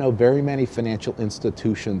I don't know very many financial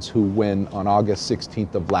institutions who, when on August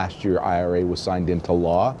 16th of last year IRA was signed into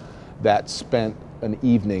law, that spent an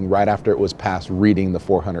evening right after it was passed reading the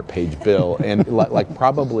 400-page bill. And like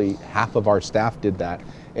probably half of our staff did that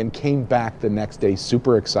and came back the next day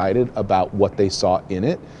super excited about what they saw in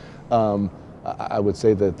it. I would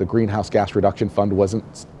say that the Greenhouse Gas Reduction Fund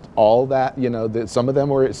wasn't all that, you know, that some of them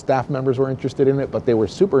were, staff members were interested in it, but they were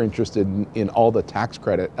super interested in all the tax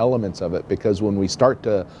credit elements of it, because when we start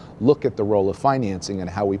to look at the role of financing and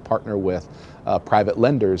how we partner with private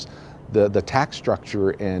lenders, the tax structure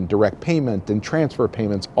and direct payment and transfer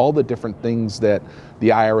payments, all the different things that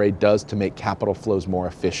the IRA does to make capital flows more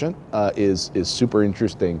efficient is super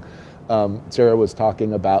interesting. Sara was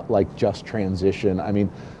talking about like just transition. I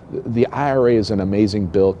mean, the IRA is an amazing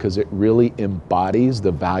bill because it really embodies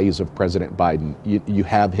the values of President Biden. You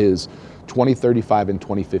have his 2035 and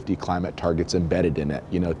 2050 climate targets embedded in it,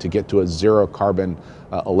 you know, to get to a zero carbon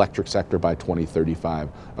electric sector by 2035,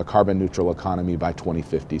 a carbon neutral economy by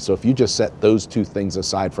 2050. So if you just set those two things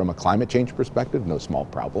aside from a climate change perspective, no small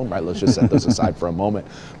problem, right? Let's just set those aside for a moment.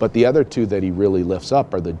 But the other two that he really lifts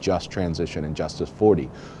up are the just transition and Justice 40.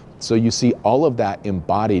 So you see all of that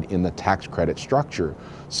embodied in the tax credit structure.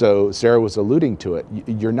 So Sara was alluding to it.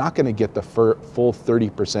 You're not going to get the full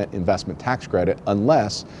 30% investment tax credit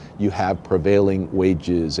unless you have prevailing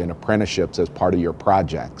wages and apprenticeships as part of your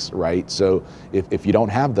projects, right? So if you don't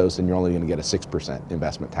have those, then you're only going to get a 6%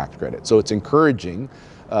 investment tax credit. So it's encouraging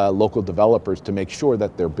local developers to make sure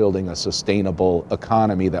that they're building a sustainable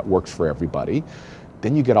economy that works for everybody.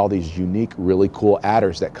 Then you get all these unique, really cool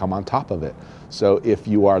adders that come on top of it. So if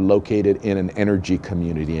you are located in an energy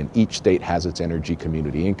community, and each state has its energy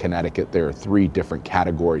community, in Connecticut there are 3 different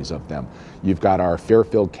categories of them. You've got our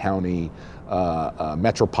Fairfield County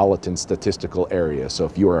metropolitan statistical area. So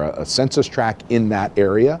if you are a census tract in that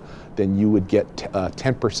area, then you would get a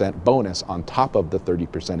 10% bonus on top of the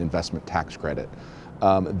 30% investment tax credit.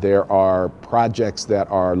 There are projects that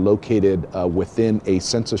are located within a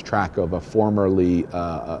census tract of a formerly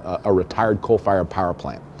a retired coal-fired power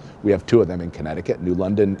plant. We have 2 of them in Connecticut, New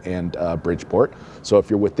London and Bridgeport. So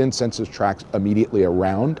if you're within census tracts immediately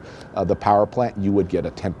around the power plant, you would get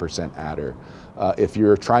a 10% adder. If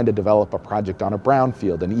you're trying to develop a project on a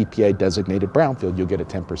brownfield, an EPA designated brownfield, you'll get a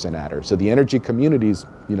 10% adder. So the energy communities,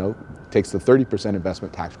 you know, takes the 30%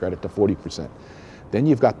 investment tax credit to 40%. Then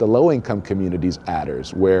you've got the low-income communities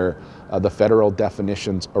adders, where the federal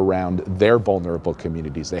definitions around their vulnerable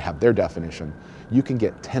communities, they have their definition. You can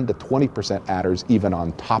get 10 to 20% adders even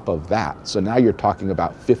on top of that. So now you're talking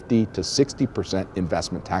about 50 to 60%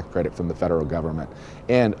 investment tax credit from the federal government.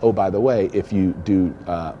 And oh, by the way, if you do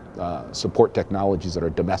support technologies that are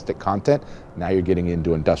domestic content, now you're getting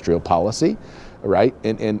into industrial policy, right?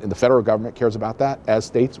 And the federal government cares about that. As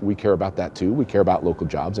states, we care about that too. We care about local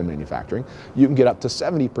jobs and manufacturing. You can get up to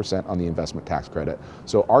 70% on the investment tax credit.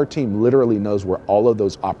 So our team literally knows where all of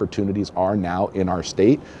those opportunities are now in our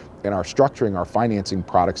state, and are structuring our financing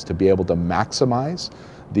products to be able to maximize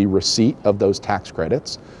the receipt of those tax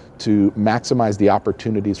credits, to maximize the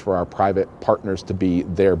opportunities for our private partners to be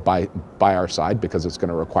there by our side, because it's going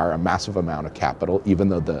to require a massive amount of capital, even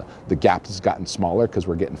though the gap has gotten smaller because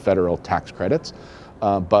we're getting federal tax credits.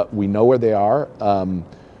 But we know where they are.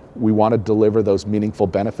 We want to deliver those meaningful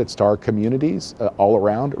benefits to our communities all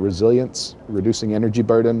around: resilience, reducing energy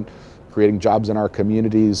burden, creating jobs in our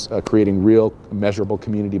communities, creating real measurable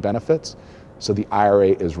community benefits. So the IRA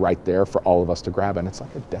is right there for all of us to grab, and it's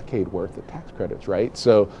like a decade worth of tax credits, right?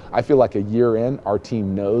 So I feel like a year in, our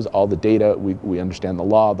team knows all the data, we understand the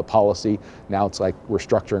law, the policy. Now it's like we're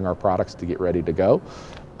structuring our products to get ready to go.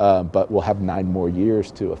 But we'll have 9 more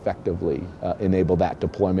years to effectively enable that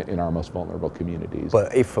deployment in our most vulnerable communities.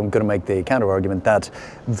 But if I'm going to make the counter argument, that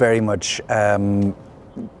very much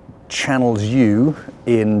channels you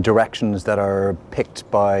in directions that are picked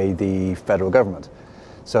by the federal government.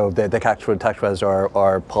 So the tax credits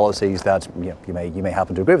are policies that you may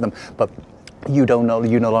happen to agree with them, but you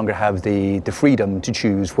no longer have the freedom to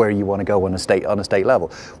choose where you want to go on a state level.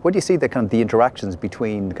 Where do you see the kind of the interactions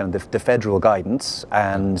between the federal guidance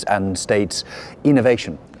and state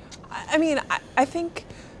innovation? I mean, I think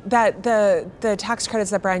that the tax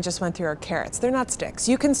credits that Bryan just went through are carrots. They're not sticks.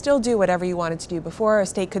 You can still do whatever you wanted to do before. A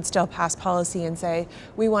state could still pass policy and say,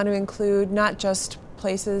 we want to include not just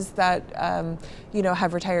places that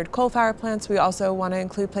have retired coal power plants. We also want to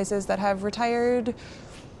include places that have retired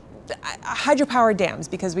hydropower dams,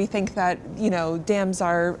 because we think that dams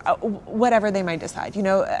are whatever they might decide.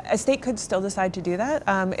 A state could still decide to do that.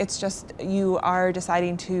 It's just you are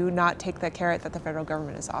deciding to not take the carrot that the federal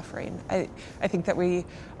government is offering. I think that we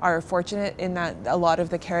are fortunate in that a lot of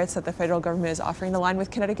the carrots that the federal government is offering align with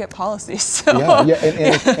Connecticut policies. So.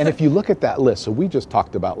 And if you look at that list, so we just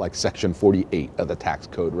talked about like Section 48 of the tax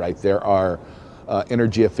code, right? There are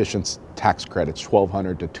energy efficient tax credits,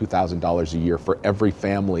 $1,200 to $2,000 a year for every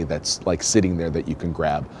family that's like sitting there that you can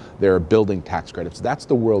grab. There are building tax credits. That's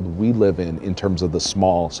the world we live in terms of the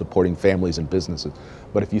small, supporting families and businesses.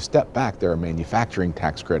 But if you step back, there are manufacturing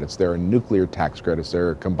tax credits, there are nuclear tax credits, there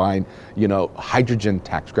are combined, hydrogen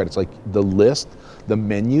tax credits. Like the list, the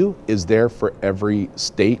menu is there for every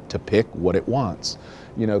state to pick what it wants.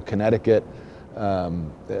 Connecticut,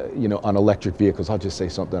 on electric vehicles, I'll just say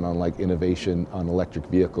something on like innovation on electric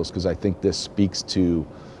vehicles, because I think this speaks to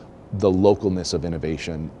the localness of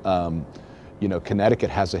innovation. Connecticut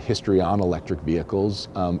has a history on electric vehicles.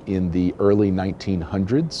 In the early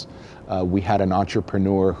 1900s, we had an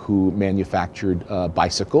entrepreneur who manufactured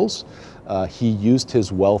bicycles. He used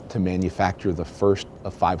his wealth to manufacture the first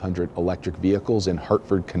of 500 electric vehicles in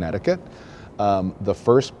Hartford, Connecticut. The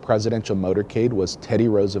first presidential motorcade was Teddy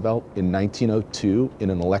Roosevelt in 1902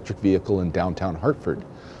 in an electric vehicle in downtown Hartford.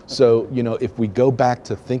 So, if we go back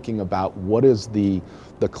to thinking about what is the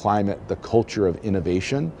climate, the culture of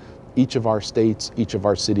innovation, each of our states, each of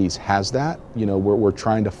our cities has that. We're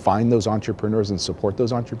trying to find those entrepreneurs and support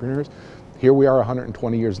those entrepreneurs. Here we are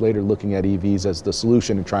 120 years later looking at EVs as the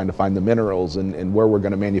solution and trying to find the minerals and where we're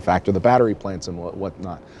going to manufacture the battery plants and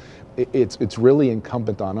whatnot. It's really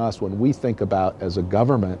incumbent on us when we think about, as a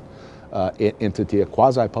government entity, a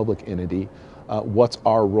quasi-public entity, what's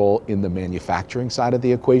our role in the manufacturing side of the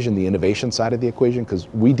equation, the innovation side of the equation, because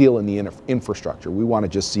we deal in the infrastructure. We want to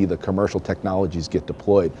just see the commercial technologies get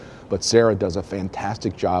deployed. But Sara does a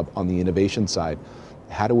fantastic job on the innovation side.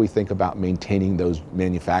 How do we think about maintaining those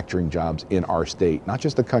manufacturing jobs in our state? Not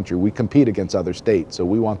just the country, we compete against other states, so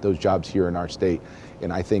we want those jobs here in our state.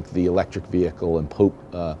 And I think the electric vehicle and Pope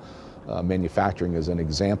manufacturing is an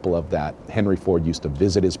example of that. Henry Ford used to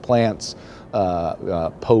visit his plants.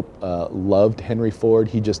 Pope loved Henry Ford.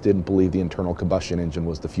 He just didn't believe the internal combustion engine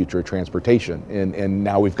was the future of transportation. And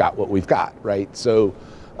now we've got what we've got, right? So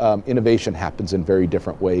innovation happens in very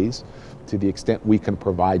different ways. To the extent we can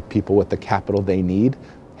provide people with the capital they need.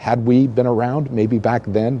 Had we been around, maybe back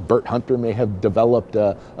then, Bert Hunter may have developed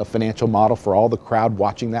a financial model for all the crowd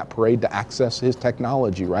watching that parade to access his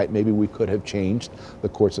technology, right? Maybe we could have changed the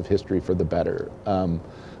course of history for the better.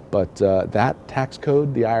 But that tax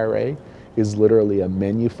code, the IRA, is literally a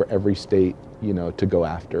menu for every state, to go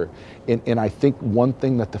after. And I think one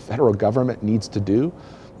thing that the federal government needs to do,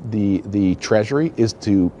 the Treasury, is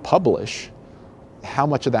to publish how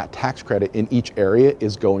much of that tax credit in each area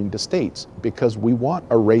is going to states, because we want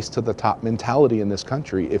a race to the top mentality in this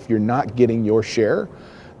country. If you're not getting your share,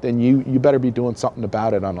 then you better be doing something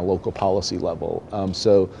about it on a local policy level.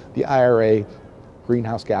 So the IRA,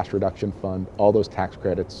 Greenhouse Gas Reduction Fund, all those tax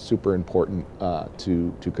credits, super important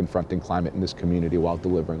to confronting climate in this community while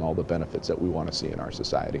delivering all the benefits that we want to see in our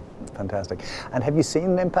society. Fantastic. And have you seen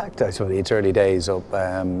an impact? So it's early days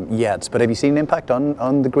yet, but have you seen an impact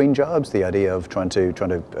on the green jobs? The idea of trying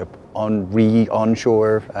to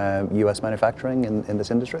onshore U.S. manufacturing in this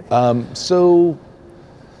industry. So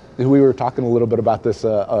we were talking a little bit about this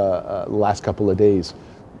the last couple of days.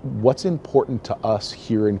 What's important to us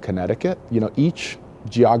here in Connecticut, each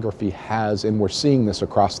geography has, and we're seeing this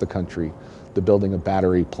across the country, the building of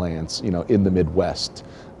battery plants, in the Midwest,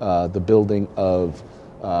 the building of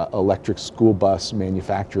electric school bus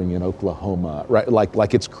manufacturing in Oklahoma, right?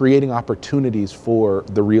 Like it's creating opportunities for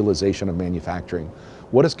the realization of manufacturing.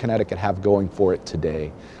 What does Connecticut have going for it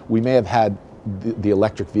today? We may have had the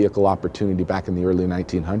electric vehicle opportunity back in the early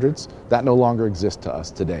 1900s. That no longer exists to us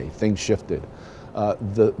today. Things shifted.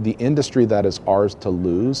 The industry that is ours to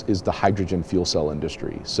lose is the hydrogen fuel cell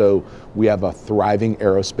industry. So we have a thriving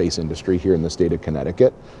aerospace industry here in the state of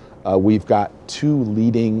Connecticut. We've got two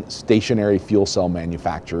leading stationary fuel cell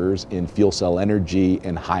manufacturers in Fuel Cell Energy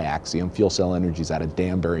and Hyaxium. Fuel Cell Energy is out of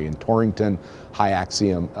Danbury and Torrington.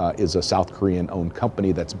 Hyaxium is a South Korean-owned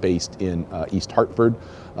company that's based in East Hartford.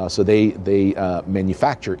 So they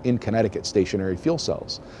manufacture in Connecticut stationary fuel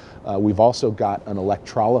cells. We've also got an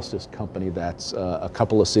electrolysis company that's a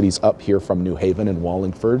couple of cities up here from New Haven and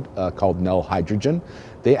Wallingford called Nel Hydrogen.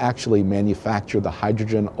 They actually manufacture the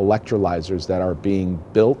hydrogen electrolyzers that are being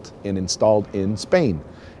built and installed in Spain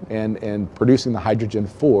and producing the hydrogen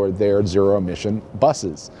for their zero emission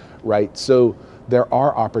buses, right? So there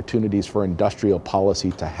are opportunities for industrial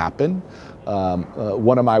policy to happen.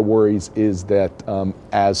 One of my worries is that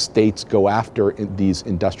as states go after these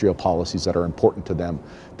industrial policies that are important to them,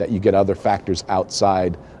 that you get other factors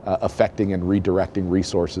outside affecting and redirecting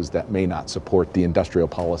resources that may not support the industrial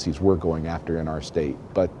policies we're going after in our state.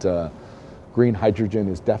 But green hydrogen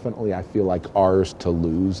is definitely, I feel like, ours to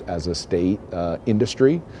lose as a state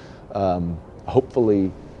industry.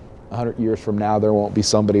 Hopefully, 100 years from now, there won't be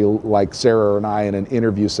somebody like Sara and I in an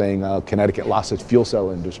interview saying Connecticut lost its fuel cell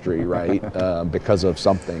industry, right, because of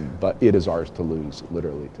something, but it is ours to lose,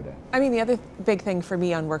 literally, today. I mean, the other big thing for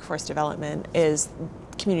me on workforce development is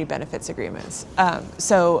community benefits agreements.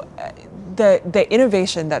 So the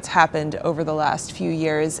innovation that's happened over the last few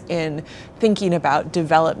years in thinking about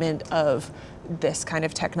development of this kind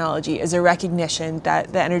of technology is a recognition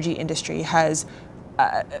that the energy industry has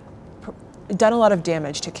done a lot of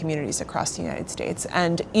damage to communities across the United States.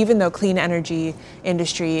 And even though clean energy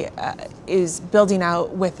industry is building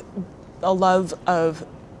out with a love of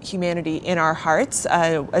humanity in our hearts,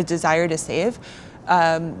 a desire to save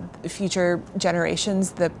future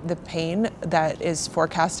generations, the pain that is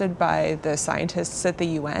forecasted by the scientists at the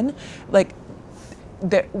UN,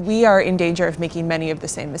 that we are in danger of making many of the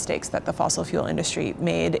same mistakes that the fossil fuel industry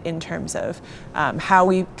made in terms of how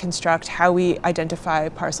we construct, how we identify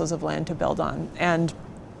parcels of land to build on. And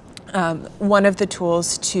one of the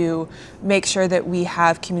tools to make sure that we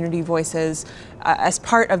have community voices as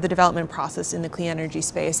part of the development process in the clean energy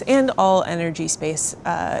space and all energy space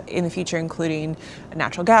in the future, including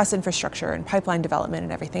natural gas infrastructure and pipeline development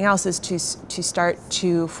and everything else, is to start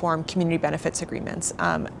to form community benefits agreements.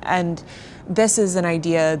 And this is an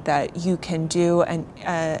idea that you can do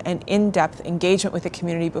an in-depth engagement with the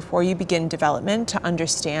community before you begin development to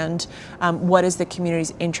understand what is the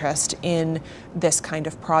community's interest in this kind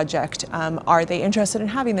of project. Are they interested in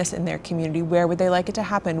having this in their community? Where would they like it to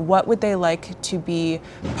happen? What would they like to be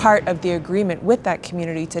part of the agreement with that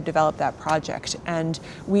community to develop that project? And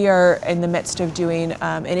we are in the midst of doing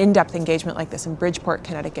an in-depth engagement like this in Bridgeport,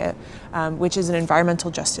 Connecticut, which is an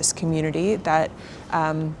environmental justice community that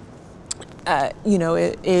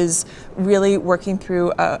it is really working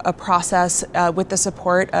through a process with the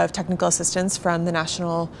support of technical assistance from the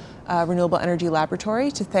National Renewable Energy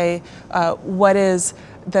Laboratory to say what is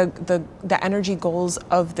the energy goals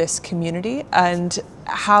of this community and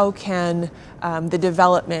how can the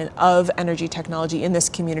development of energy technology in this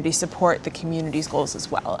community support the community's goals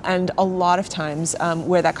as well. And a lot of times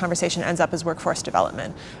where that conversation ends up is workforce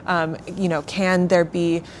development. Can there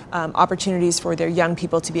be opportunities for their young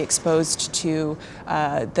people to be exposed to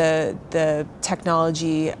the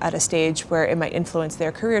technology at a stage where it might influence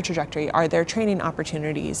their career trajectory? Are there training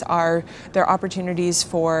opportunities? Are there opportunities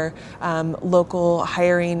for local higher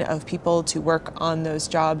hiring of people to work on those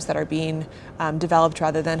jobs that are being developed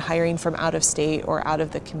rather than hiring from out of state or out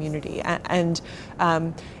of the community. And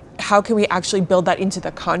how can we actually build that into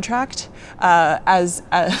the contract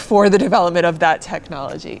for the development of that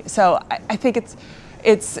technology? So I think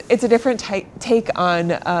it's a different take on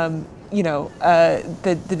the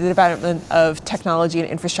development of technology and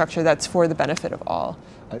infrastructure that's for the benefit of all.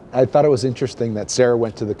 I thought it was interesting that Sarah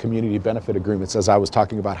went to the community benefit agreements as I was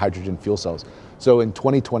talking about hydrogen fuel cells. So in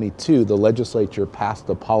 2022, the legislature passed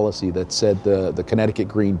a policy that said the Connecticut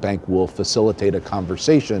Greenbank will facilitate a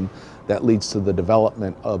conversation that leads to the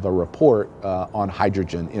development of a report on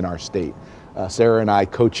hydrogen in our state. Sarah and I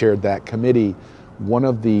co-chaired that committee. One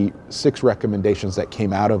of the 6 recommendations that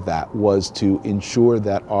came out of that was to ensure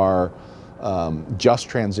that our just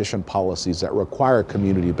transition policies that require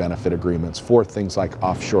community benefit agreements for things like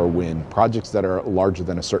offshore wind, projects that are larger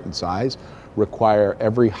than a certain size, require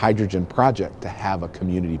every hydrogen project to have a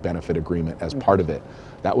community benefit agreement as part of it.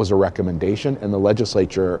 That was a recommendation, and the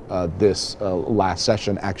legislature this last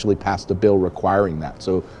session actually passed a bill requiring that.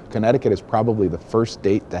 So Connecticut is probably the first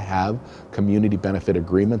state to have community benefit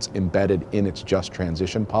agreements embedded in its just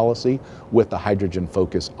transition policy with the hydrogen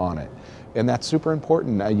focus on it. And that's super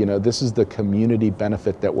important. This is the community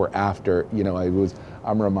benefit that we're after.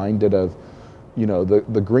 I'm reminded of,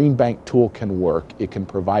 the Greenbank tool can work. It can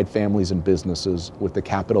provide families and businesses with the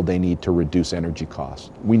capital they need to reduce energy costs.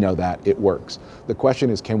 We know that it works. The question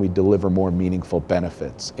is, can we deliver more meaningful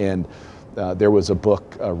benefits? And there was a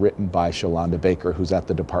book written by Shalonda Baker, who's at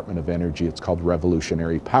the Department of Energy. It's called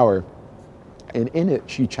Revolutionary Power. And in it,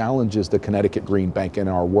 she challenges the Connecticut Greenbank and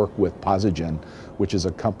our work with Posigen, which is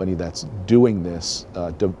a company that's doing this,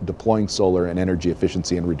 deploying solar and energy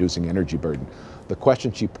efficiency and reducing energy burden. The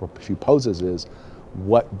question she poses is,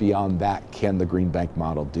 what beyond that can the Greenbank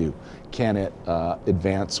model do? Can it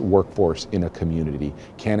advance workforce in a community?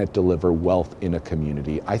 Can it deliver wealth in a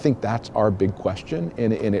community? I think that's our big question,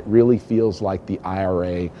 and it really feels like the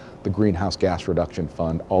IRA, the Greenhouse Gas Reduction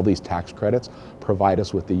Fund, all these tax credits provide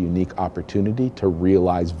us with a unique opportunity to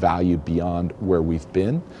realize value beyond where we've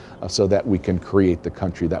been so that we can create the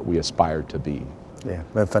country that we aspire to be. Yeah,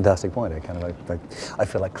 a fantastic point. I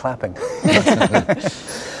feel like clapping.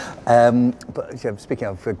 But speaking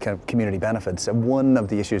of kind of community benefits, one of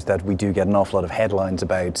the issues that we do get an awful lot of headlines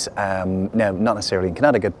about, now not necessarily in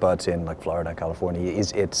Connecticut, but in like Florida, California,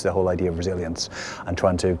 it's the whole idea of resilience and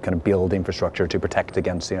trying to kind of build infrastructure to protect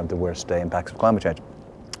against the worst impacts of climate change.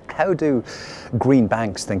 How do green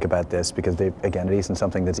banks think about this? Because again, it isn't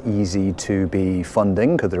something that's easy to be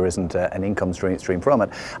funding because there isn't an income stream from it.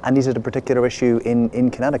 And is it a particular issue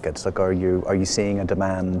in Connecticut? Like, are you seeing a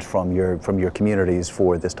demand from your communities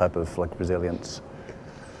for this type of like resilience?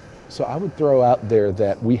 So I would throw out there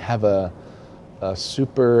that we have a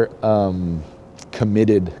super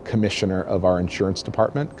committed commissioner of our insurance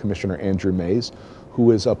department, Commissioner Andrew Mays,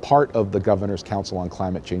 who is a part of the Governor's Council on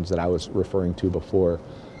Climate Change that I was referring to before.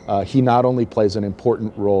 He not only plays an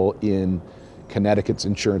important role in Connecticut's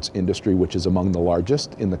insurance industry, which is among the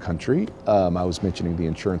largest in the country. I was mentioning the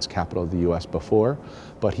insurance capital of the US before,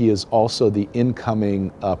 but he is also the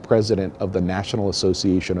incoming president of the National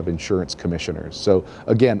Association of Insurance Commissioners. So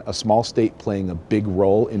again, a small state playing a big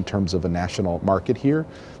role in terms of a national market here.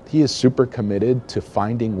 He is super committed to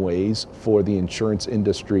finding ways for the insurance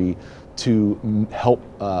industry to help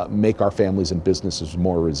make our families and businesses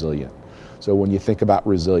more resilient. So when you think about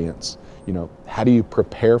resilience, how do you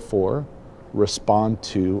prepare for, respond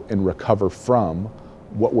to, and recover from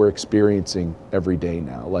what we're experiencing every day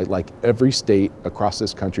now? Like every state across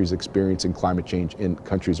this country is experiencing climate change in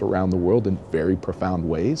countries around the world in very profound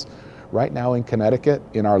ways. Right now in Connecticut,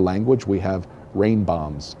 in our language, we have rain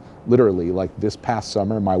bombs. Literally, like this past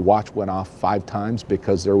summer, my watch went off 5 times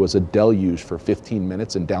because there was a deluge for 15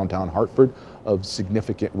 minutes in downtown Hartford of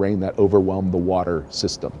significant rain that overwhelmed the water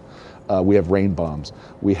system. We have rain bombs.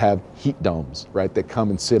 We have heat domes, right, that come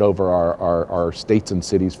and sit over our states and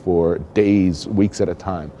cities for days, weeks at a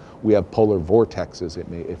time. We have polar vortexes.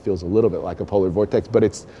 It feels a little bit like a polar vortex, but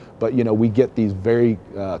we get these very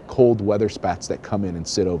cold weather spats that come in and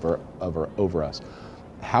sit over us.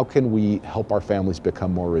 How can we help our families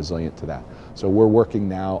become more resilient to that? So we're working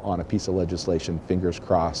now on a piece of legislation, fingers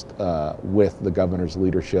crossed, with the governor's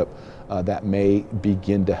leadership that may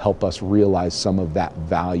begin to help us realize some of that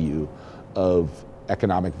value of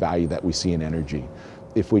economic value that we see in energy.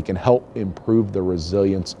 If we can help improve the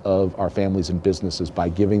resilience of our families and businesses by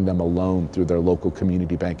giving them a loan through their local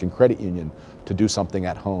community bank and credit union to do something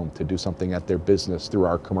at home, to do something at their business through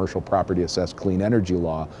our commercial property assessed clean energy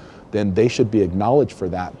law, then they should be acknowledged for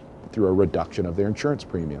that through a reduction of their insurance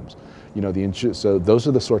premiums. You know, so those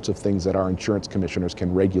are the sorts of things that our insurance commissioners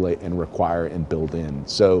can regulate and require and build in.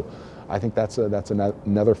 So I think that's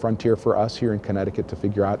another frontier for us here in Connecticut to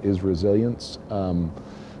figure out is resilience.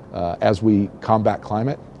 As we combat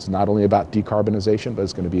climate, it's not only about decarbonization, but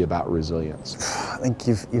it's going to be about resilience. I think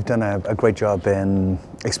you've done a great job in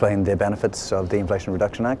explaining the benefits of the Inflation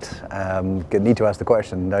Reduction Act. Need to ask the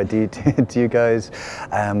question, do you guys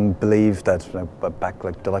believe that, back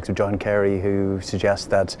like the likes of John Kerry, who suggests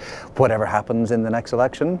that whatever happens in the next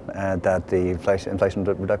election, that the Inflation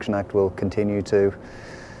Reduction Act will continue to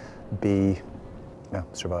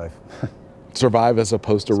survive? Survive as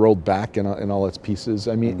opposed to rolled back in all its pieces.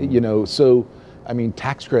 I mean, you know, so, I mean,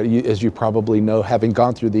 tax credit, as you probably know, having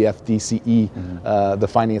gone through the FDCE, the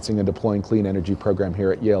Financing and Deploying Clean Energy program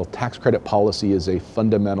here at Yale, tax credit policy is a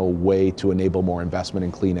fundamental way to enable more investment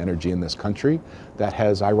in clean energy in this country that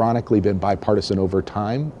has ironically been bipartisan over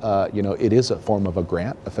time. You know, it is a form of a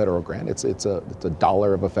grant, a federal grant. It's a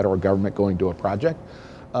dollar of a federal government going to a project.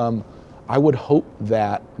 I would hope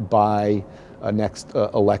that by next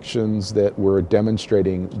elections that we're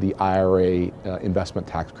demonstrating the IRA investment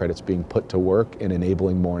tax credits being put to work and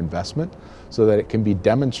enabling more investment so that it can be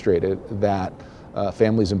demonstrated that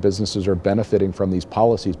families and businesses are benefiting from these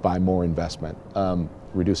policies by more investment,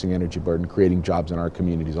 reducing energy burden, creating jobs in our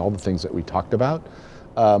communities, all the things that we talked about.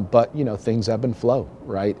 But, you know, things ebb and flow,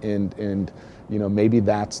 right? And you know, maybe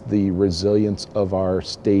that's the resilience of our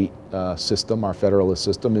state system, our federalist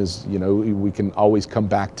system is, you know, we can always come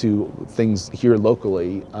back to things here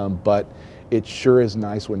locally, but it sure is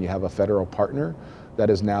nice when you have a federal partner that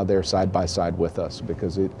is now there side by side with us,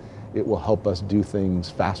 because it will help us do things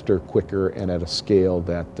faster, quicker, and at a scale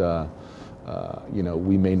that, you know,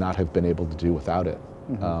 we may not have been able to do without it.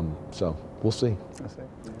 So we'll see.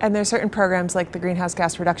 And there's certain programs like the Greenhouse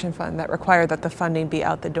Gas Reduction Fund that require that the funding be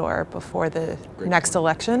out the door before the next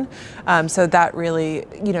election. So that really,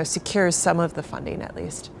 you know, secures some of the funding at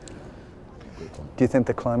least. Do you think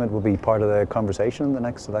the climate will be part of the conversation in the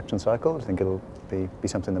next election cycle? Do you think it'll be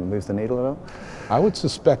something that moves the needle at all? I would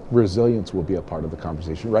suspect resilience will be a part of the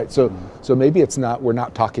conversation, right? So maybe we're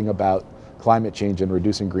not talking about climate change and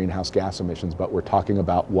reducing greenhouse gas emissions, but we're talking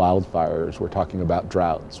about wildfires, we're talking about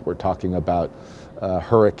droughts, we're talking about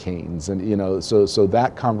hurricanes, and you know, so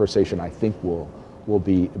that conversation I think will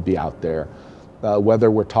be out there.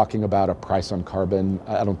 Whether we're talking about a price on carbon,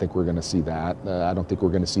 I don't think we're going to see that. I don't think we're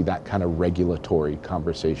going to see that kind of regulatory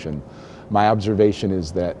conversation. My observation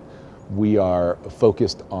is that we are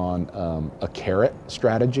focused on a carrot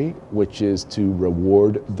strategy, which is to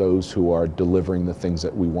reward those who are delivering the things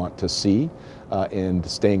that we want to see, and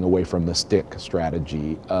staying away from the stick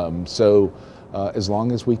strategy. As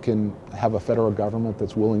long as we can have a federal government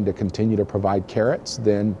that's willing to continue to provide carrots,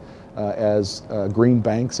 then as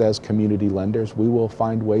Greenbanks, as community lenders, we will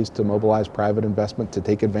find ways to mobilize private investment to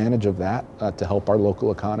take advantage of that to help our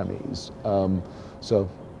local economies. Yeah.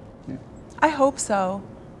 I hope so.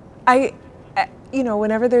 You know,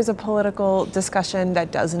 whenever there's a political discussion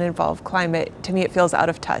that doesn't involve climate, to me it feels out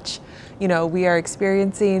of touch. You know, we are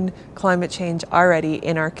experiencing climate change already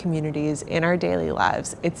in our communities, in our daily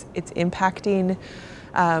lives. It's impacting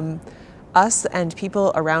us and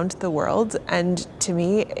people around the world, and to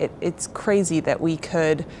me it's crazy that we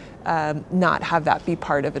could not have that be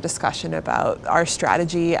part of a discussion about our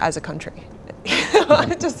strategy as a country.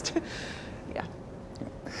 Just, yeah.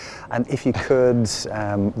 And if you could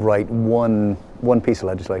write one piece of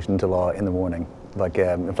legislation into law in the morning, like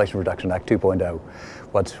Inflation Reduction Act 2.0,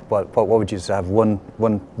 what would you have?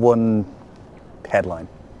 One headline.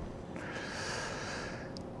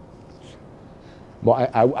 Well,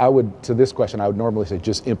 I would, to this question, I would normally say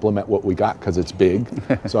just implement what we got because it's big.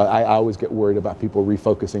 So I always get worried about people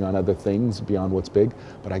refocusing on other things beyond what's big.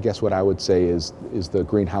 But I guess what I would say is the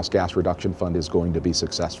Greenhouse Gas Reduction Fund is going to be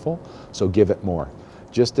successful, so give it more.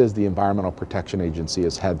 Just as the Environmental Protection Agency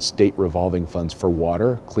has had state revolving funds for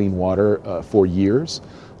water, clean water, for years,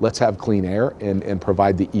 let's have clean air and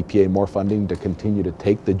provide the EPA more funding to continue to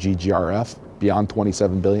take the GGRF beyond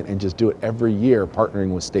 $27 billion and just do it every year,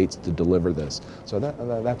 partnering with states to deliver this. So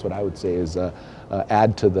that's what I would say is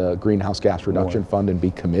add to the Greenhouse Gas Reduction Fund and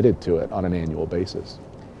be committed to it on an annual basis.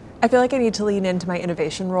 I feel like I need to lean into my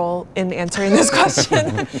innovation role in answering this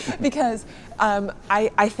question because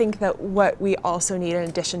I think that what we also need in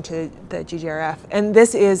addition to the GGRF, and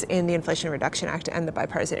this is in the Inflation Reduction Act and the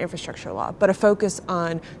Bipartisan Infrastructure Law, but a focus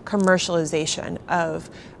on commercialization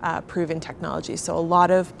of proven technology. So a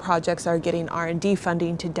lot of projects are getting R&D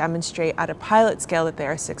funding to demonstrate at a pilot scale that they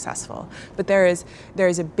are successful. But there is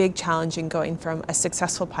a big challenge in going from a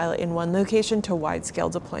successful pilot in one location to wide-scale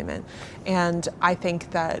deployment. And I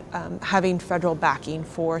think that having federal backing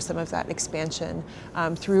for some of that expansion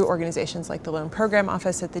through organizations like the Loan Program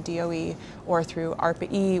Office at the DOE or through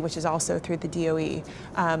ARPA-E, which is also through the DOE,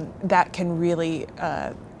 that can really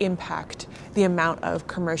impact the amount of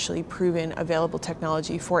commercially proven available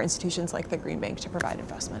technology for institutions like the Greenbank to provide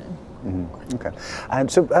investment in. Mm-hmm. Okay, and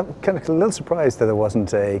so I'm kind of a little surprised that there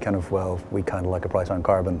wasn't a kind of, well, we kind of like a price on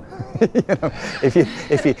carbon. You know, if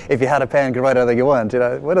you had a pen, could write anything you want. You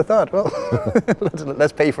know, would have thought, well,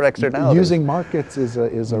 let's pay for externalities. Using markets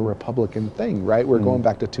is a Republican thing, right? We're going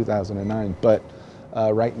back to 2009, but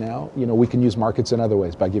right now, you know, we can use markets in other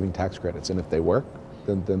ways by giving tax credits, and if they work,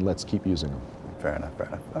 then let's keep using them. Fair enough. Fair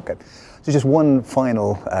enough. Okay. So just one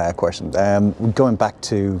final question. Going back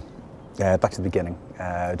to the beginning.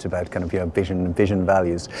 It's about kind of, you know, vision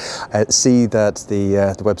values. See that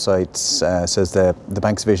the website says that the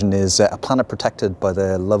bank's vision is a planet protected by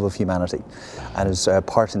the love of humanity, and is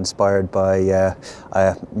part inspired by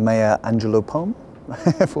Maya Angelou poem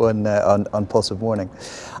on Pulse of Morning.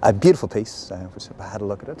 A beautiful piece, which I had a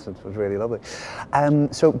look at it, so it was really lovely.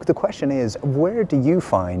 So the question is, where do you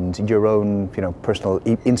find your own, you know, personal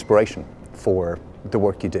inspiration for the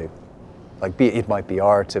work you do? Like, it might be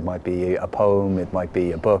art, it might be a poem, it might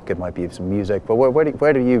be a book, it might be some music, but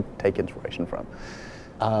where do you take inspiration from?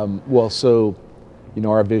 Well, so, you know,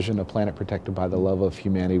 our vision, A Planet Protected by the Love of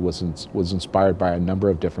Humanity, was inspired by a number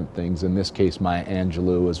of different things. In this case, Maya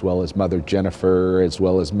Angelou, as well as Mother Jennifer, as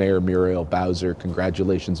well as Mayor Muriel Bowser.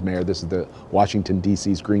 Congratulations, Mayor. This is the Washington,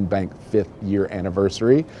 D.C.'s Greenbank 5th year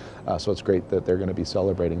anniversary, so it's great that they're going to be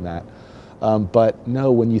celebrating that. But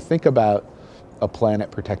no, when you think about a planet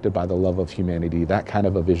protected by the love of humanity, that kind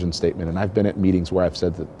of a vision statement. And I've been at meetings where I've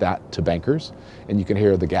said that to bankers, and you can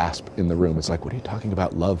hear the gasp in the room. It's like, what are you talking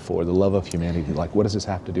about love for? The love of humanity. Like, what does this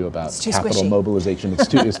have to do about capital mobilization? It's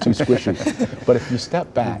too squishy. But if you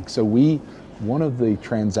step back, so one of the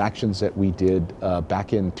transactions that we did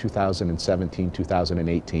back in 2017,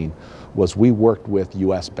 2018, was we worked with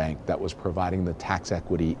US Bank that was providing the tax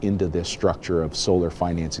equity into this structure of solar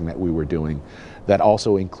financing that we were doing. That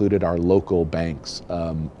also included our local banks,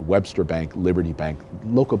 Webster Bank, Liberty Bank,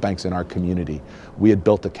 local banks in our community. We had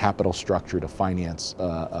built a capital structure to finance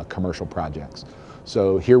commercial projects.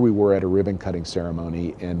 So here we were at a ribbon cutting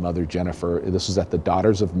ceremony, and Mother Jennifer, this was at the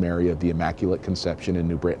Daughters of Mary of the Immaculate Conception in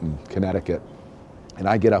New Britain, Connecticut. And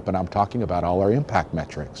I get up and I'm talking about all our impact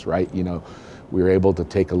metrics, right? You know, we were able to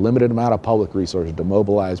take a limited amount of public resources to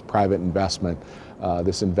mobilize private investment.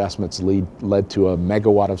 This investment's led to a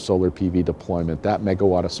megawatt of solar PV deployment. That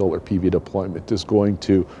megawatt of solar PV deployment is going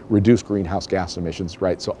to reduce greenhouse gas emissions,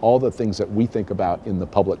 right? So all the things that we think about in the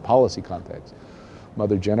public policy context.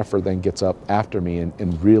 Mother Jennifer then gets up after me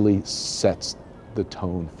and really sets the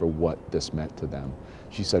tone for what this meant to them.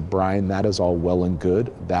 She said, Bryan, that is all well and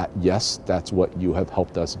good. Yes, that's what you have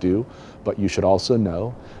helped us do, but you should also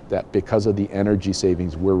know that because of the energy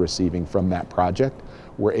savings we're receiving from that project,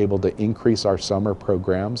 we're able to increase our summer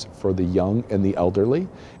programs for the young and the elderly,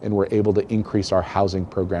 and we're able to increase our housing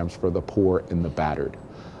programs for the poor and the battered.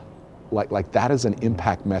 Like that is an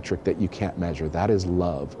impact metric that you can't measure. That is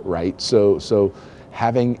love, right? So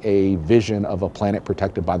having a vision of a planet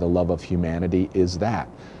protected by the love of humanity is that.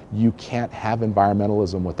 You can't have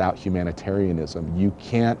environmentalism without humanitarianism. You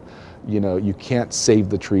can't save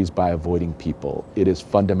the trees by avoiding people. It is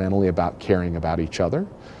fundamentally about caring about each other.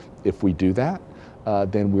 If we do that,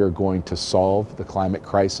 then we're going to solve the climate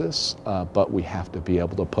crisis, but we have to be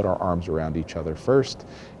able to put our arms around each other first,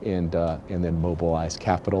 and then mobilize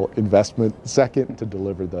capital investment second to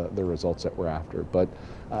deliver the results that we're after. But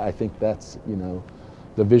I think that's, you know,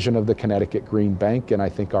 the vision of the Connecticut Green Bank, and I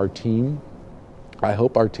think our team, I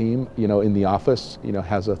hope our team, you know, in the office, you know,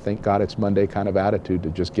 has a thank God it's Monday kind of attitude to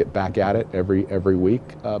just get back at it every week,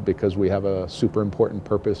 because we have a super important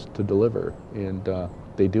purpose to deliver, and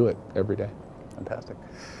they do it every day. Fantastic.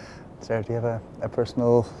 Sarah, do you have a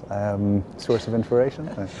personal source of inspiration?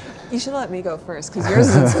 You should let me go first, because yours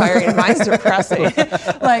is inspiring and mine's depressing.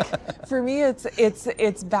 Like, for me,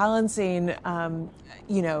 it's balancing,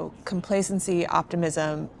 you know, complacency,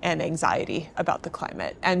 optimism, and anxiety about the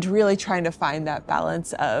climate, and really trying to find that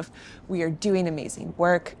balance of, we are doing amazing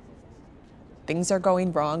work, things are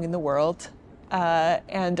going wrong in the world,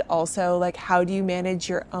 and also, like, how do you manage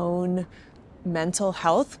your own mental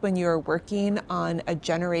health when you're working on a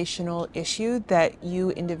generational issue that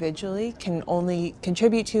you individually can only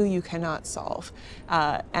contribute to, you cannot solve,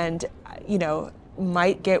 and, you know,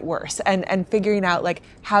 might get worse, and figuring out, like,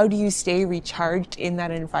 how do you stay recharged in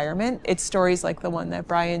that environment. It's stories like the one that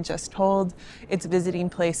Bryan just told. It's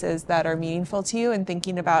visiting places that are meaningful to you and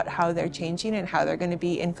thinking about how they're changing and how they're going to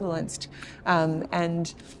be influenced,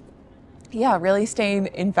 and Yeah, really staying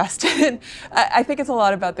invested. I think it's a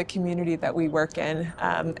lot about the community that we work in,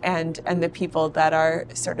 and the people that are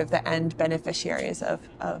sort of the end beneficiaries of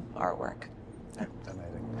our work.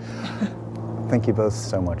 Amazing. Thank you both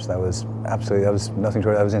so much. That was absolutely, that was nothing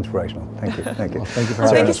short, that was inspirational. Thank you. Thank you. Well, thank you for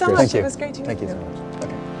Thank having you us, so Chris. much. Thank you. It was great to meet you. Thank you so much.